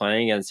divisions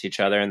playing against each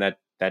other, and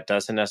that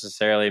doesn't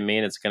necessarily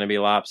mean it's going to be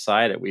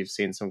lopsided. We've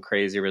seen some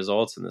crazy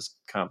results in this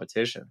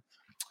competition.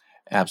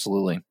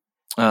 Absolutely.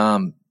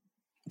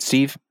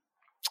 Steve,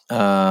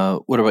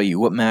 what about you?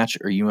 What match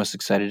are you most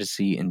excited to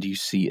see, and do you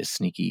see a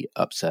sneaky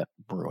upset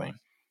brewing?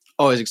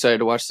 Always excited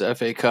to watch the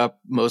FA Cup,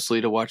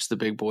 mostly to watch the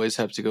big boys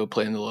have to go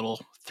play in the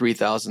little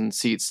 3,000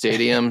 seat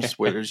stadiums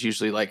where there's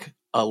usually like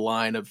a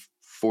line of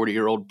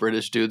 40-year-old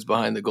British dudes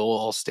behind the goal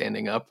all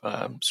standing up,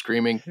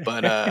 screaming.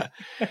 But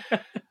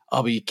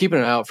I'll be keeping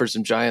an eye out for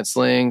some giant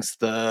slings.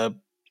 The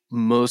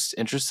most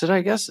interested,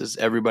 I guess, is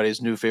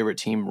everybody's new favorite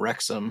team,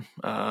 Wrexham.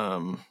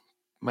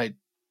 Might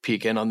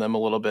peek in on them a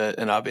little bit,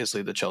 and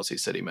obviously the Chelsea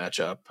City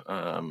matchup.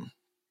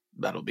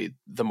 That'll be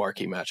the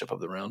marquee matchup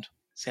of the round.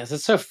 Yeah,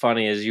 that's so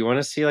funny is you want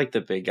to see like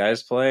the big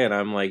guys play, and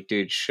I'm like,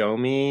 dude, show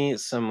me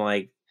some,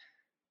 like,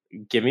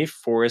 give me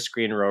Forest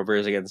Green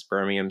Rovers against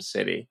Birmingham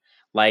City.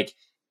 Like,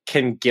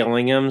 can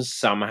Gillingham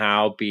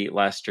somehow beat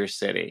Leicester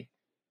City?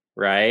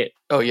 Right?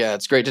 Oh yeah,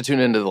 it's great to tune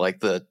into like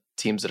the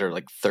teams that are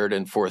like third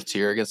and fourth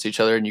tier against each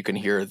other, and you can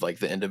hear like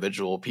the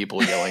individual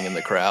people yelling in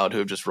the crowd who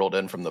have just rolled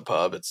in from the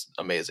pub. It's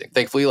amazing.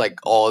 Thankfully, like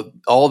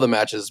all the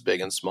matches,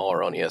 big and small,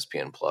 are on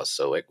ESPN Plus,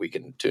 so like we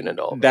can tune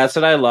into all of That's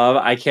what I love.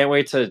 I can't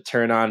wait to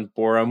turn on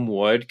Boreham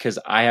Wood because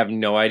I have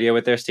no idea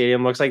what their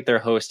stadium looks like. They're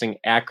hosting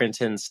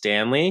Accrington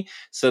Stanley,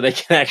 so they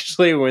can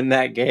actually win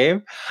that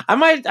game. I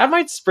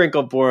might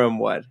sprinkle Boreham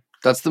Wood.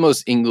 That's the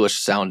most English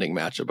sounding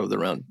matchup of the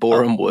round.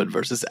 Boreham Wood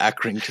versus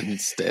Accrington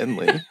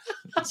Stanley.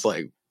 It's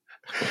like,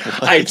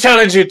 I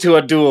challenge you to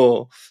a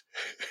duel.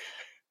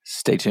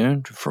 Stay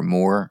tuned for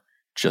more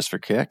Just for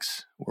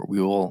Kicks, where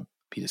we will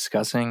be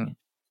discussing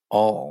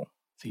all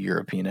the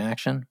European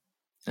action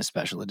in a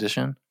special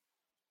edition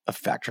of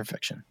Fact or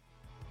Fiction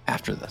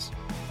after this.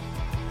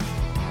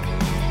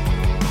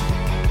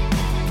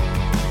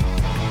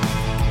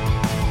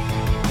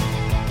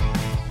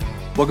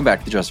 Welcome back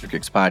to the Just for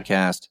Kicks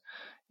podcast.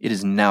 It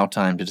is now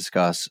time to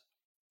discuss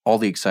all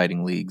the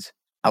exciting leagues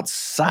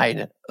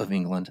outside of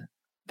England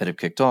that have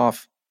kicked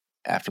off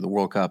after the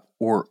World Cup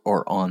or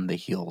are on the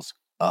heels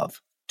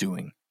of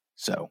doing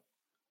so.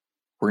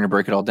 We're going to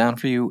break it all down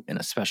for you in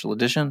a special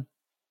edition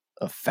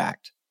of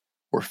Fact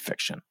or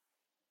Fiction.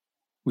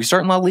 We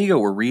start in La Liga,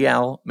 where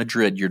Real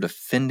Madrid, your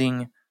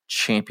defending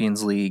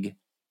Champions League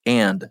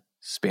and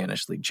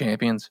Spanish League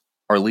champions,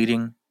 are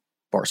leading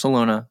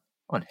Barcelona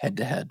on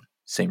head-to-head.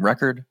 Same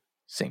record,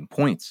 same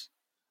points.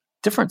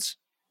 Difference: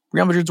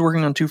 Real Madrid's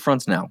working on two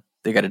fronts now.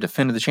 They got to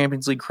defend the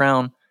Champions League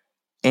crown,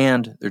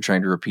 and they're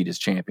trying to repeat as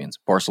champions.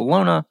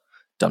 Barcelona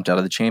dumped out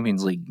of the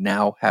Champions League,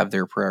 now have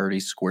their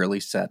priorities squarely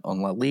set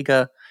on La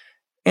Liga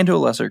and, to a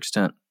lesser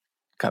extent,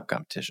 cup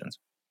competitions.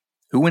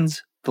 Who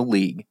wins the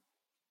league?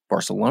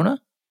 Barcelona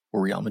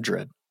or Real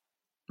Madrid?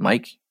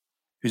 Mike,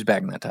 who's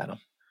bagging that title?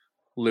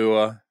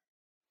 Lua.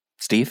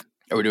 Steve?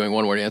 Are we doing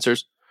one-word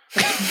answers?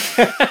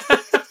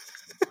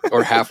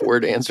 Or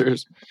half-word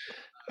answers?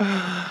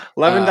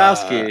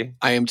 Lewandowski.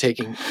 I am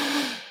taking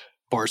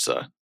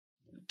Barca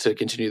to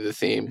continue the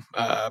theme.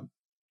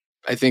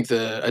 I think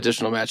the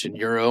additional match in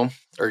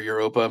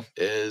Europa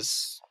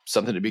is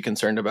something to be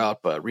concerned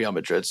about, but Real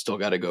Madrid still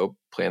got to go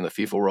play in the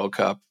FIFA World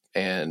Cup,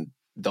 and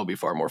they'll be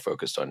far more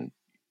focused on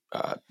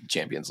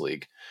Champions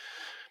League.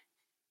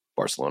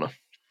 Barcelona.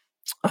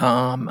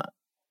 I'm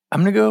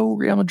going to go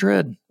Real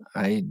Madrid.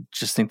 I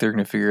just think they're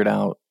going to figure it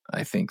out.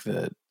 I think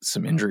that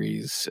some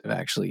injuries have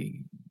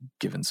actually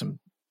given some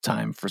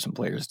time for some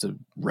players to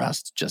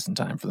rest just in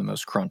time for the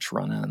most crunch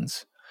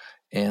run-ins.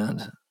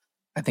 And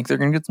I think they're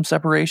going to get some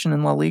separation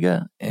in La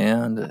Liga,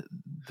 and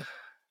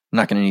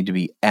not going to need to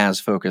be as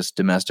focused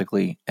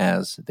domestically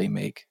as they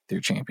make their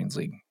Champions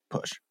League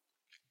push.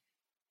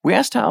 We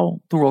asked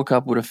how the World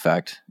Cup would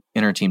affect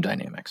inter-team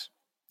dynamics,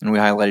 and we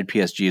highlighted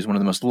PSG as one of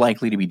the most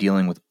likely to be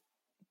dealing with,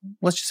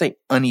 let's just say,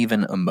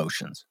 uneven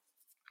emotions.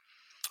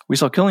 We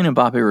saw Kylian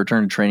Mbappe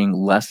return to training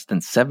less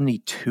than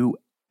 72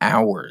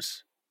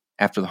 hours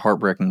after the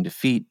heartbreaking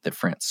defeat that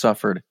France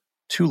suffered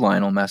to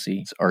Lionel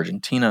Messi's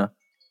Argentina,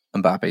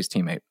 Mbappe's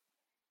teammate.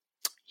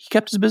 He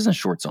kept his business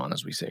shorts on,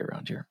 as we say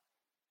around here.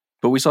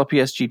 But we saw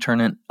PSG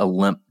turn in a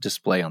limp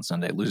display on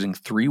Sunday, losing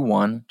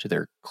 3-1 to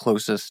their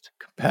closest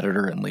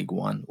competitor in League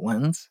One,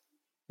 Lens,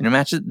 in a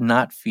match that did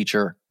not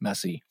feature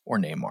Messi or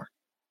Neymar.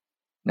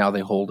 Now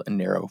they hold a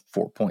narrow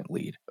 4-point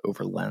lead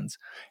over Lens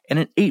and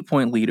an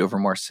 8-point lead over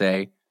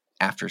Marseille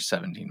after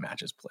 17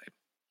 matches played.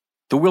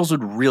 The wheels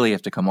would really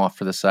have to come off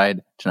for the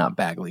side to not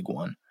bag League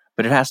One,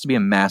 but it has to be a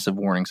massive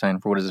warning sign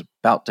for what is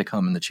about to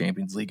come in the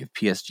Champions League if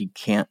PSG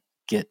can't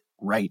get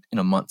right in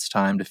a month's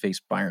time to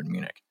face Bayern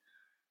Munich.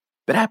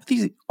 But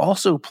apathy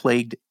also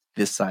plagued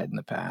this side in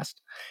the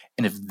past,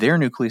 and if their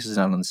nucleus is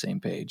not on the same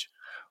page,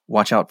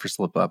 watch out for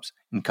slip-ups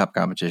in cup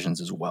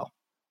competitions as well.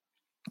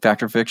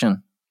 Fact or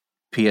fiction?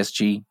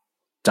 PSG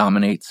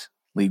dominates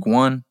League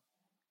One,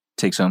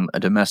 takes home a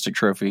domestic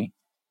trophy,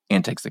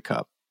 and takes the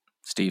cup.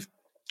 Steve?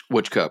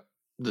 Which cup?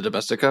 The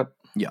domestic cup?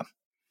 Yeah.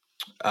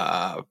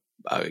 I'll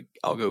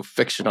go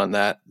fiction on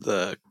that.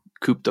 The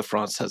Coupe de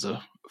France has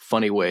a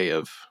funny way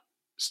of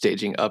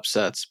staging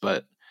upsets,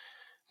 but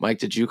Mike,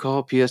 did you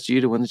call PSG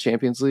to win the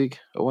Champions League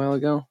a while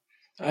ago?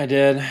 I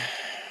did.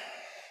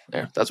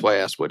 There. That's why I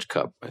asked which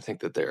cup. I think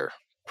that they're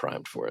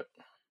primed for it.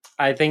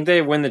 I think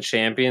they win the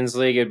Champions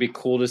League. It'd be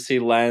cool to see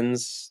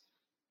Lens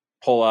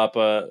pull up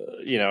a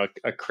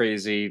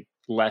crazy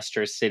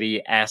Leicester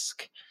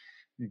City-esque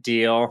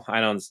deal.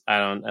 I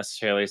don't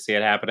necessarily see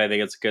it happen. I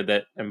think it's good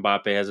that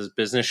Mbappe has his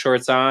business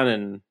shorts on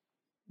and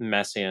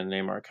Messi and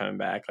Neymar are coming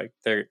back. Like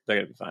they're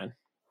gonna be fine.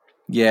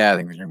 Yeah, I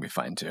think they're gonna be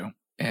fine too.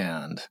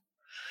 And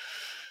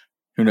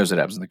who knows what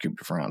happens in the Coupe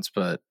de France,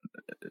 but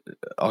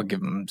I'll give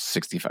them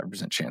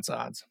 65% chance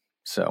odds.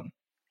 So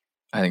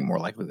I think more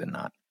likely than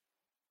not.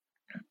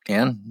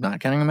 And not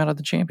counting them out of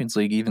the Champions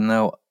League, even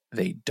though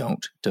they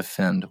don't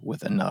defend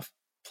with enough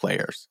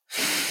players.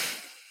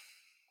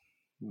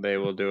 They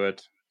will do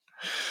it.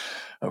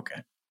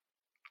 Okay.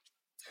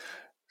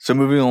 So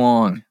moving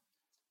along,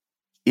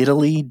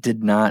 Italy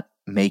did not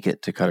make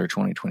it to Qatar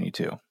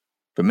 2022,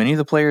 but many of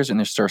the players in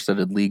their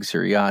star-studded league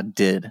Serie A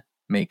did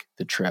make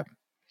the trip.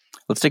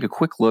 Let's take a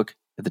quick look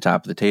at the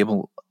top of the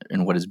table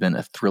in what has been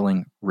a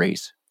thrilling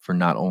race for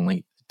not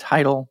only the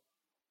title,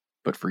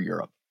 but for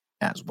Europe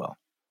as well.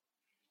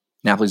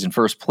 Napoli's in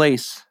first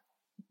place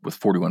with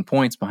 41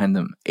 points. Behind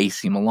them,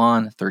 AC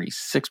Milan,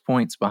 36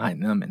 points.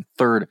 Behind them in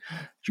third,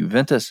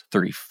 Juventus,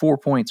 34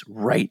 points,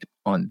 right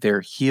on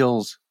their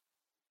heels.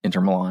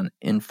 Inter Milan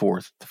in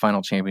fourth, the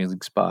final Champions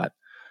League spot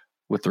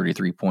with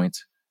 33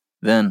 points.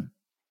 Then,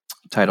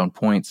 tied on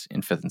points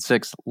in fifth and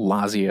sixth,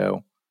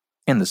 Lazio,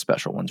 and the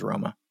special ones,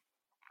 Roma.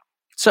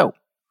 So,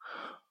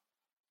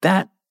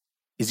 that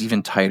is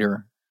even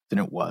tighter than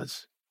it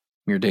was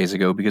mere days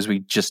ago because we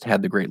just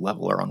had the great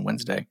leveler on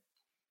Wednesday.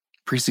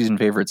 Preseason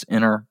favorites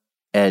Inter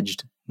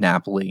edged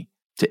Napoli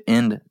to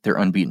end their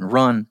unbeaten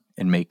run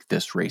and make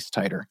this race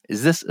tighter.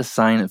 Is this a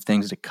sign of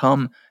things to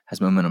come? Has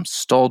momentum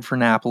stalled for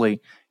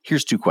Napoli?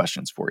 Here's two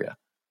questions for you.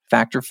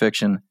 Fact or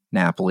fiction,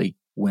 Napoli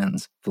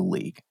wins the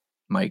league.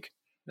 Mike?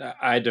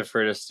 I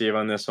defer to Steve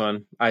on this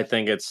one. I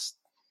think it's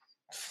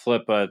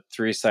flip a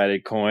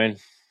 3-sided coin.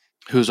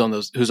 Who's on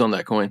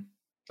that coin?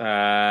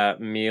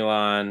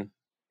 Milan,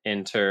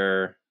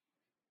 Inter,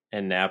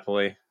 and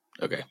Napoli.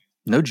 Okay.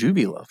 No Juve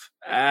love.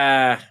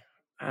 I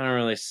don't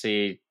really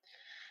see,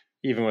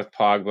 even with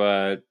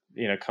Pogba,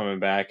 coming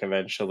back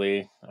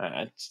eventually.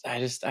 I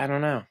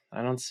don't know.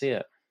 I don't see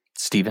it.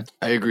 Steven?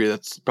 I agree.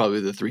 That's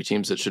probably the three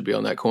teams that should be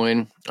on that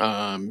coin.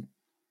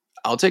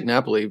 I'll take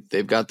Napoli.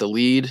 They've got the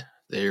lead.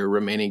 Their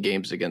remaining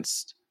games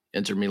against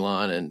Inter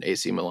Milan and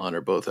AC Milan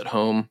are both at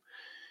home.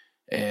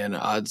 and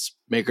odds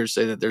makers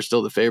say that they're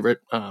still the favorite.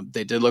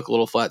 They did look a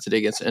little flat today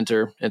against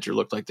Inter. Inter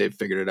looked like they've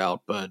figured it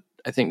out, but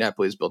I think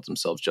Napoli's built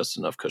themselves just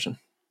enough cushion.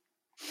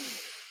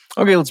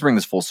 Okay, let's bring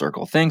this full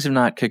circle. Things have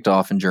not kicked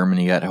off in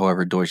Germany yet.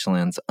 However,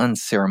 Deutschland's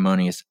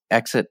unceremonious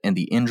exit and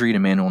the injury to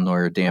Manuel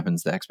Neuer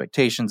dampens the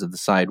expectations of the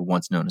side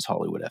once known as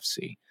Hollywood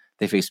FC.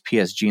 They faced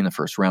PSG in the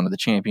first round of the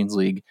Champions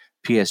League.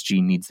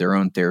 PSG needs their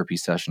own therapy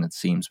session, it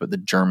seems, but the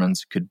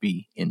Germans could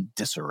be in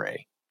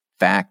disarray.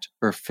 Fact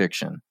or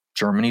fiction?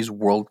 Germany's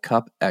World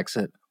Cup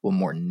exit will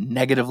more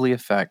negatively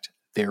affect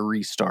their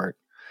restart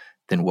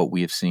than what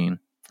we have seen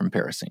from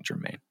Paris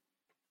Saint-Germain.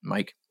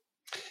 Mike?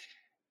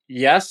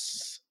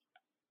 Yes,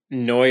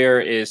 Neuer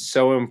is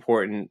so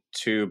important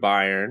to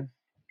Bayern,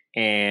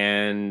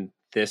 and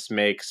this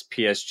makes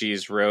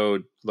PSG's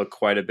road look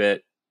quite a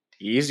bit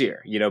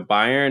easier. You know,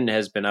 Bayern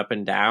has been up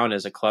and down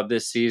as a club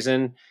this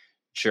season.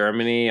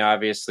 Germany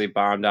obviously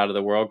bombed out of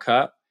the World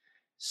Cup.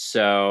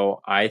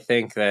 So I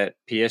think that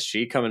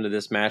PSG come into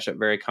this matchup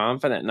very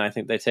confident, and I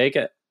think they take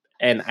it.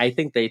 And I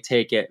think they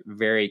take it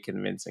very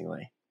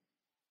convincingly.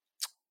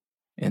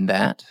 And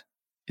that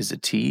is a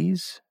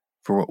tease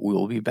for what we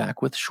will be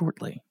back with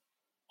shortly.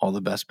 All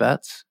the best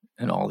bets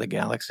and all the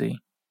galaxy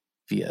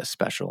via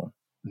special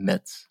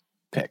Mitts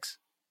picks.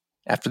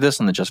 After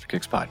this on the Just for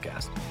Kicks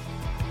podcast.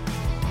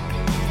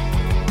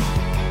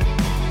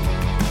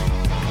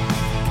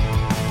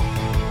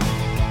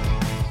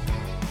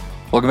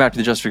 Welcome back to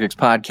the Just for Kicks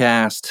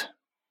podcast.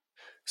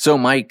 So,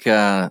 Mike,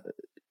 you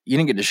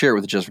didn't get to share it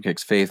with the Just for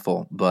Kicks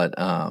faithful, but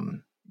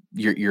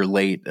your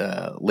late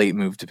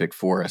move to pick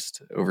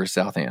Forest over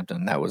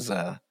Southampton, that was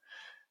a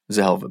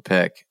hell of a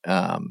pick.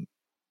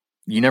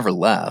 You never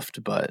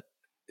left, but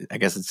I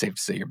guess it's safe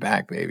to say you're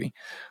back, baby.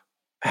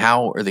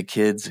 How are the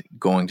kids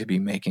going to be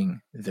making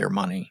their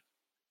money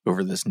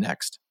over this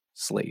next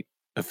slate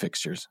of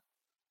fixtures?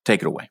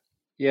 Take it away.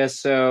 Yeah,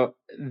 so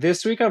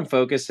this week I'm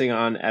focusing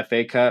on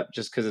FA Cup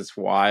just because it's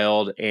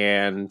wild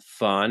and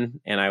fun,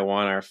 and I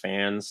want our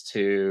fans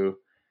to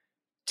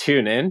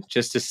tune in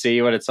just to see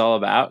what it's all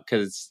about,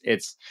 because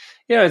it's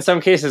in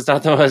some cases it's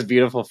not the most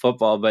beautiful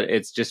football, but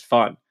it's just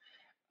fun.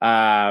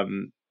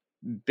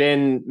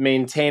 Been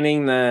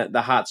maintaining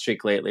the hot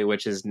streak lately,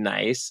 which is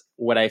nice.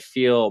 What I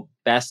feel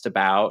best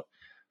about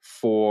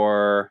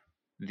for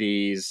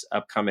these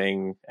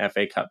upcoming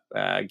FA Cup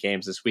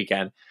games this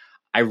weekend,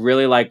 I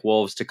really like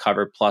Wolves to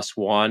cover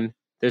 +1.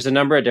 There's a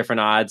number of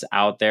different odds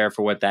out there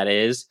for what that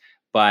is,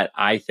 but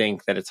I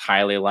think that it's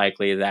highly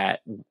likely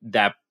that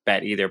that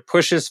bet either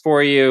pushes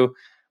for you,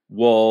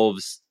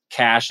 Wolves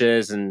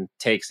cashes and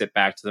takes it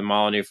back to the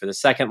Molyneux for the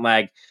second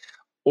leg,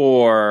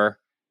 or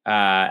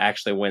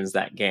actually wins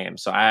that game.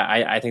 So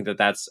I think that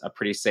that's a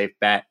pretty safe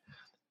bet.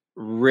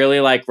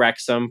 Really like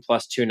Wrexham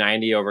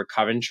 +290 over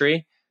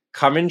Coventry.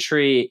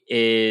 Coventry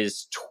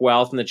is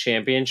 12th in the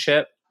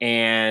championship,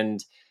 and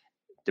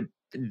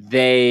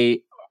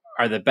they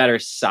are the better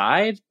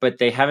side, but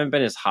they haven't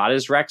been as hot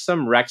as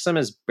Wrexham. Wrexham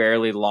has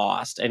barely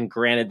lost, and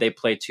granted, they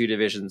play 2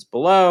 divisions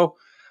below,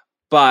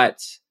 but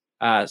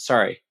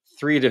 3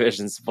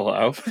 divisions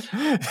below.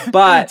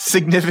 But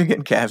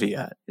significant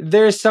caveat.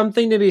 There's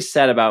something to be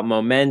said about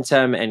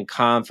momentum and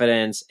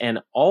confidence, and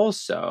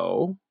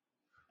also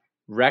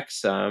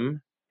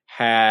Wrexham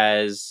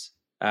has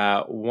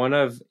one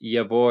of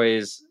your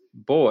boys,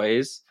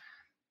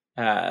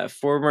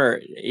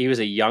 he was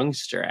a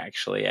youngster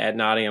actually at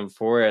Nottingham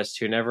Forest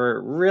who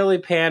never really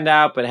panned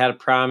out but had a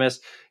promise.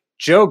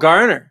 Joe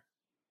Garner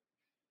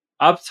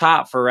up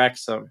top for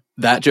Wrexham.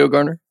 That Joe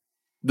Garner?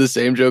 The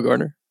same Joe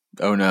Garner?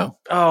 Oh no.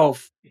 Oh,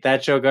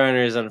 that Joe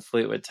Garner is on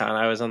Fleetwood Town.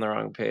 I was on the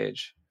wrong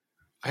page.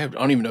 I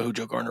don't even know who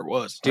Joe Garner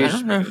was. Dude, I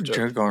don't know who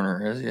Joe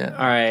Garner is yet.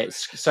 All right.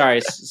 Sorry.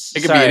 It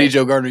could be any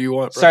Joe Garner you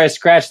want, bro. Sorry,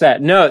 scratch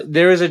that. No,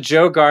 there was a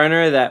Joe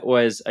Garner that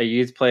was a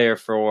youth player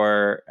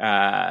for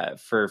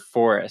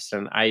Forest,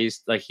 and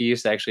he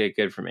used to actually get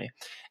good for me.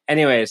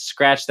 Anyways,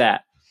 scratch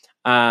that.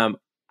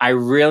 I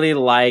really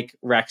like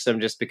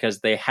Wrexham just because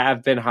they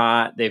have been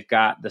hot. They've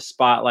got the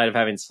spotlight of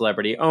having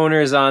celebrity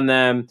owners on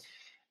them.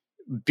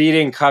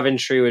 Beating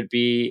Coventry would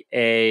be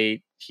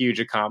a huge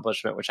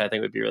accomplishment, which I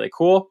think would be really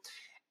cool.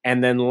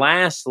 And then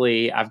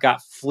lastly, I've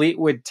got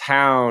Fleetwood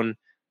Town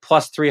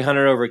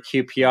 +300 over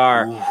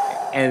QPR. Ooh.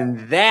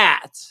 And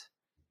that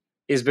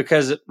is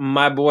because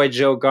my boy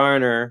Joe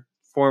Garner,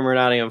 former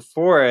Nottingham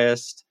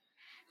Forest,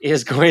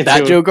 is going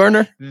That Joe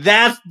Garner?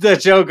 That's the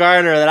Joe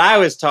Garner that I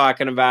was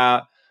talking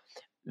about.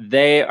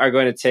 They are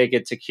going to take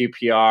it to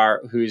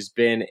QPR, who's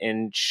been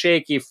in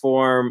shaky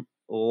form,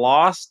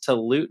 lost to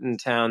Luton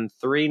Town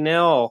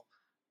 3-0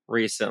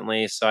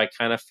 recently. So I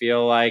kind of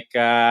feel like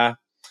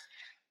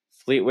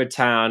Fleetwood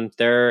Town,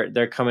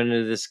 they're coming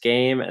into this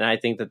game, and I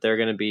think that they're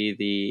going to be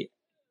the,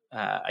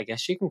 I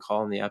guess you can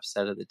call them the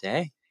upset of the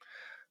day.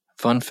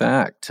 Fun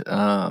fact,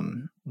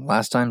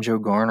 last time Joe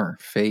Garner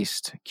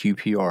faced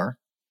QPR,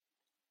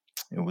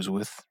 it was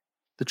with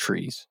the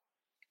Trees.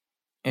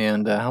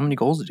 And how many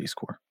goals did he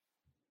score?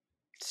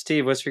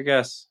 Steve, what's your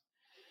guess?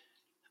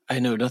 I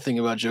know nothing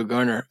about Joe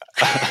Garner.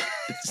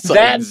 It's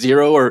like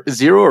 0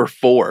 or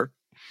 4.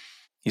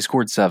 He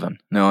scored 7.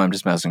 No, I'm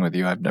just messing with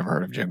you. I've never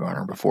heard of Joe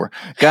Garner before.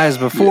 Guys,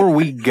 before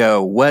we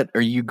go, what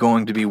are you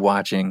going to be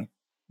watching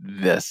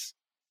this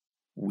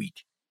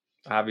week?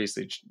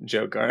 Obviously,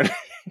 Joe Garner.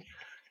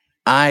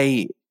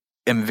 I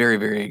am very,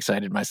 very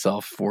excited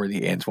myself for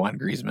the Antoine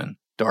Griezmann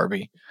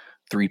derby,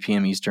 3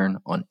 p.m. Eastern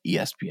on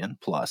ESPN+.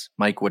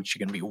 Mike, what you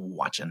going to be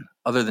watching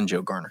other than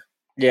Joe Garner?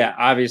 Yeah,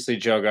 obviously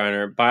Joe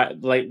Garner.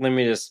 But let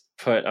me just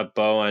put a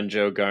bow on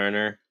Joe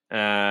Garner.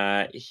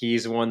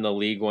 He's won the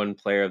League One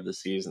Player of the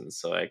Season,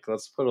 so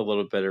let's put a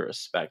little bit of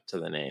respect to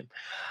the name.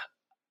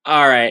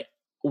 All right,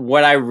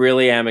 what I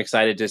really am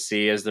excited to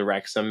see is the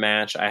Wrexham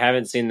match. I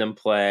haven't seen them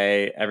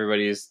play.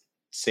 Everybody's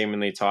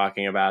seemingly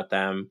talking about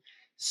them.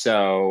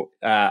 So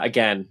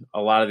again,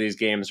 a lot of these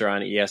games are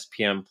on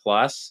ESPN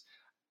Plus.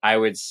 I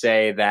would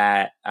say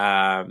that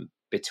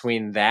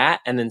between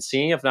that and then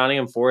seeing if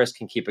Nottingham Forest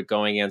can keep it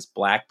going against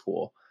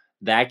Blackpool.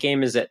 That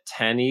game is at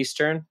 10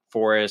 Eastern,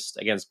 Forest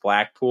against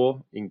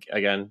Blackpool.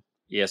 Again,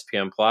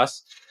 ESPN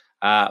Plus.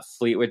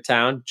 Fleetwood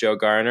Town, Joe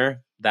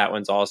Garner. That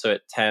one's also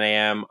at 10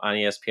 a.m. on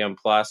ESPN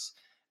Plus.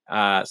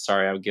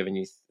 Sorry, I'm giving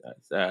you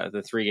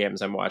the 3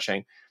 games I'm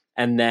watching.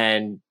 And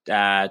then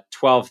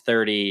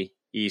 12:30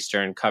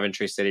 Eastern,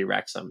 Coventry City,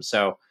 Wrexham.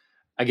 So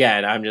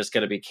again, I'm just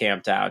going to be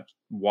camped out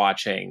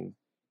watching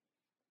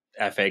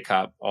FA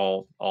Cup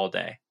all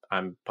day.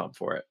 I'm pumped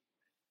for it.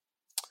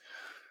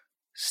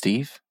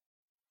 Steve,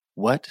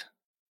 what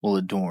will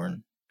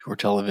adorn your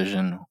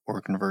television,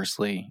 or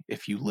conversely,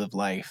 if you live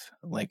life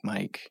like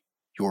Mike,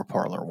 your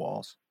parlor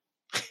walls?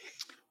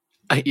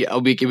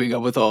 I'll be keeping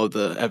up with all of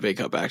the FA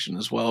Cup action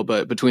as well.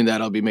 But between that,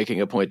 I'll be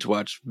making a point to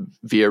watch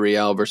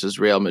Villarreal versus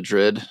Real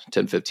Madrid,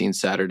 10:15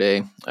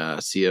 Saturday.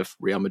 See if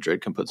Real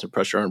Madrid can put some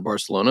pressure on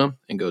Barcelona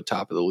and go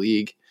top of the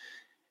league.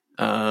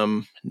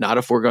 Not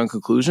a foregone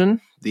conclusion.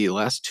 The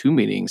last 2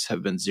 meetings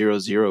have been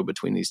 0-0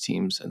 between these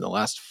teams, and the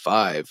last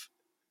 5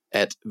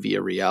 at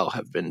Villarreal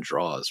have been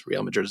draws.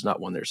 Real Madrid has not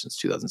won there since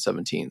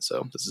 2017,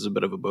 so this is a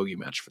bit of a bogey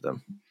match for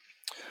them.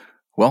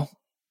 Well,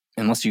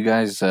 unless you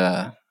guys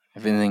have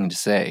anything to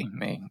say,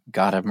 may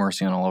God have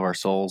mercy on all of our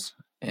souls.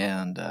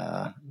 And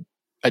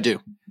I do.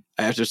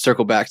 I have to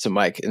circle back to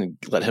Mike and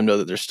let him know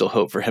that there's still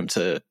hope for him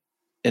to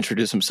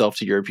introduce himself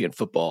to European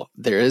football.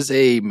 There is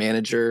a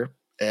manager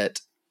at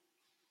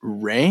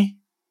Reims.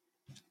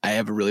 I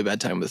have a really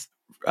bad time with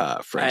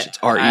French.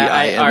 It's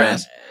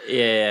Reims.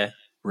 Yeah.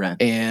 Rennes.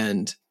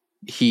 And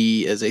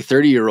he is a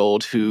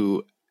 30-year-old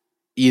who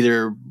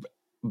either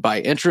by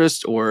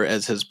interest or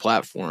as his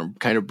platform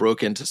kind of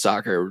broke into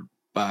soccer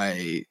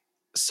by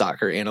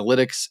soccer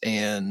analytics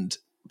and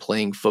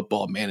playing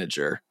Football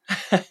Manager.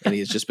 And he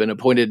has just been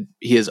appointed.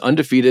 He is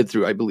undefeated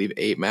through, I believe,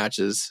 8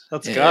 matches.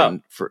 Let's go.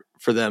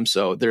 For them.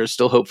 So there's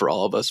still hope for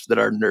all of us that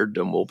our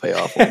nerddom will pay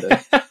off one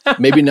day.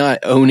 Maybe not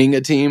owning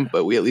a team,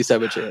 but we at least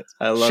have a chance.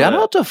 Shout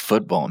out to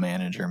Football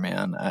Manager,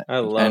 man.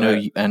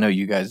 I know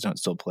you guys don't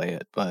still play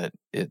it, but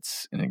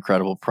it's an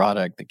incredible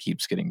product that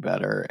keeps getting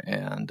better.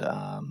 And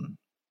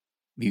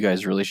you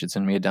guys really should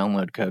send me a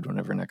download code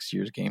whenever next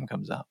year's game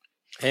comes out.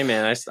 Hey,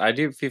 man, I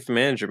do FIFA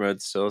Manager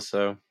mode still,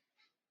 so,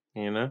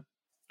 That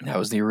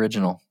was the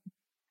original.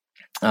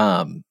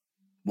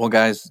 Well,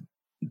 guys,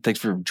 thanks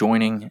for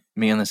joining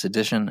me on this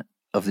edition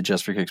of the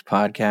Just for Kicks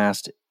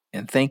podcast.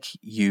 And thank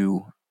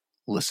you,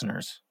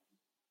 listeners.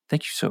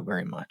 Thank you so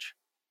very much.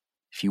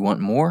 If you want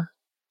more,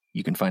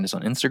 you can find us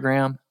on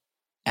Instagram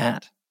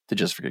at the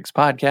Just for Kicks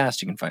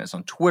podcast. You can find us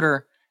on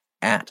Twitter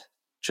at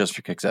Just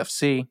for Kicks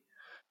FC.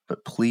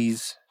 But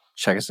please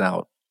check us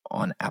out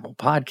on Apple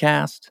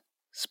Podcast,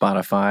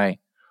 Spotify,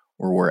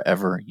 or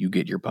wherever you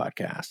get your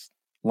podcasts.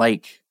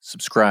 Like,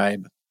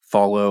 subscribe,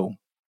 follow,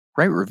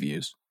 write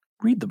reviews,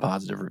 read the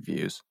positive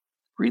reviews,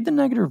 read the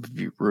negative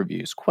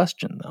reviews,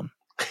 question them.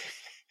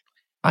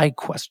 I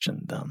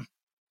question them.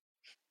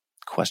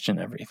 Question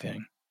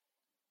everything.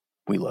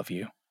 We love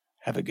you.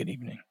 Have a good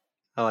evening.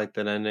 I like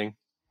that ending.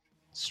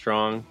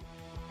 Strong.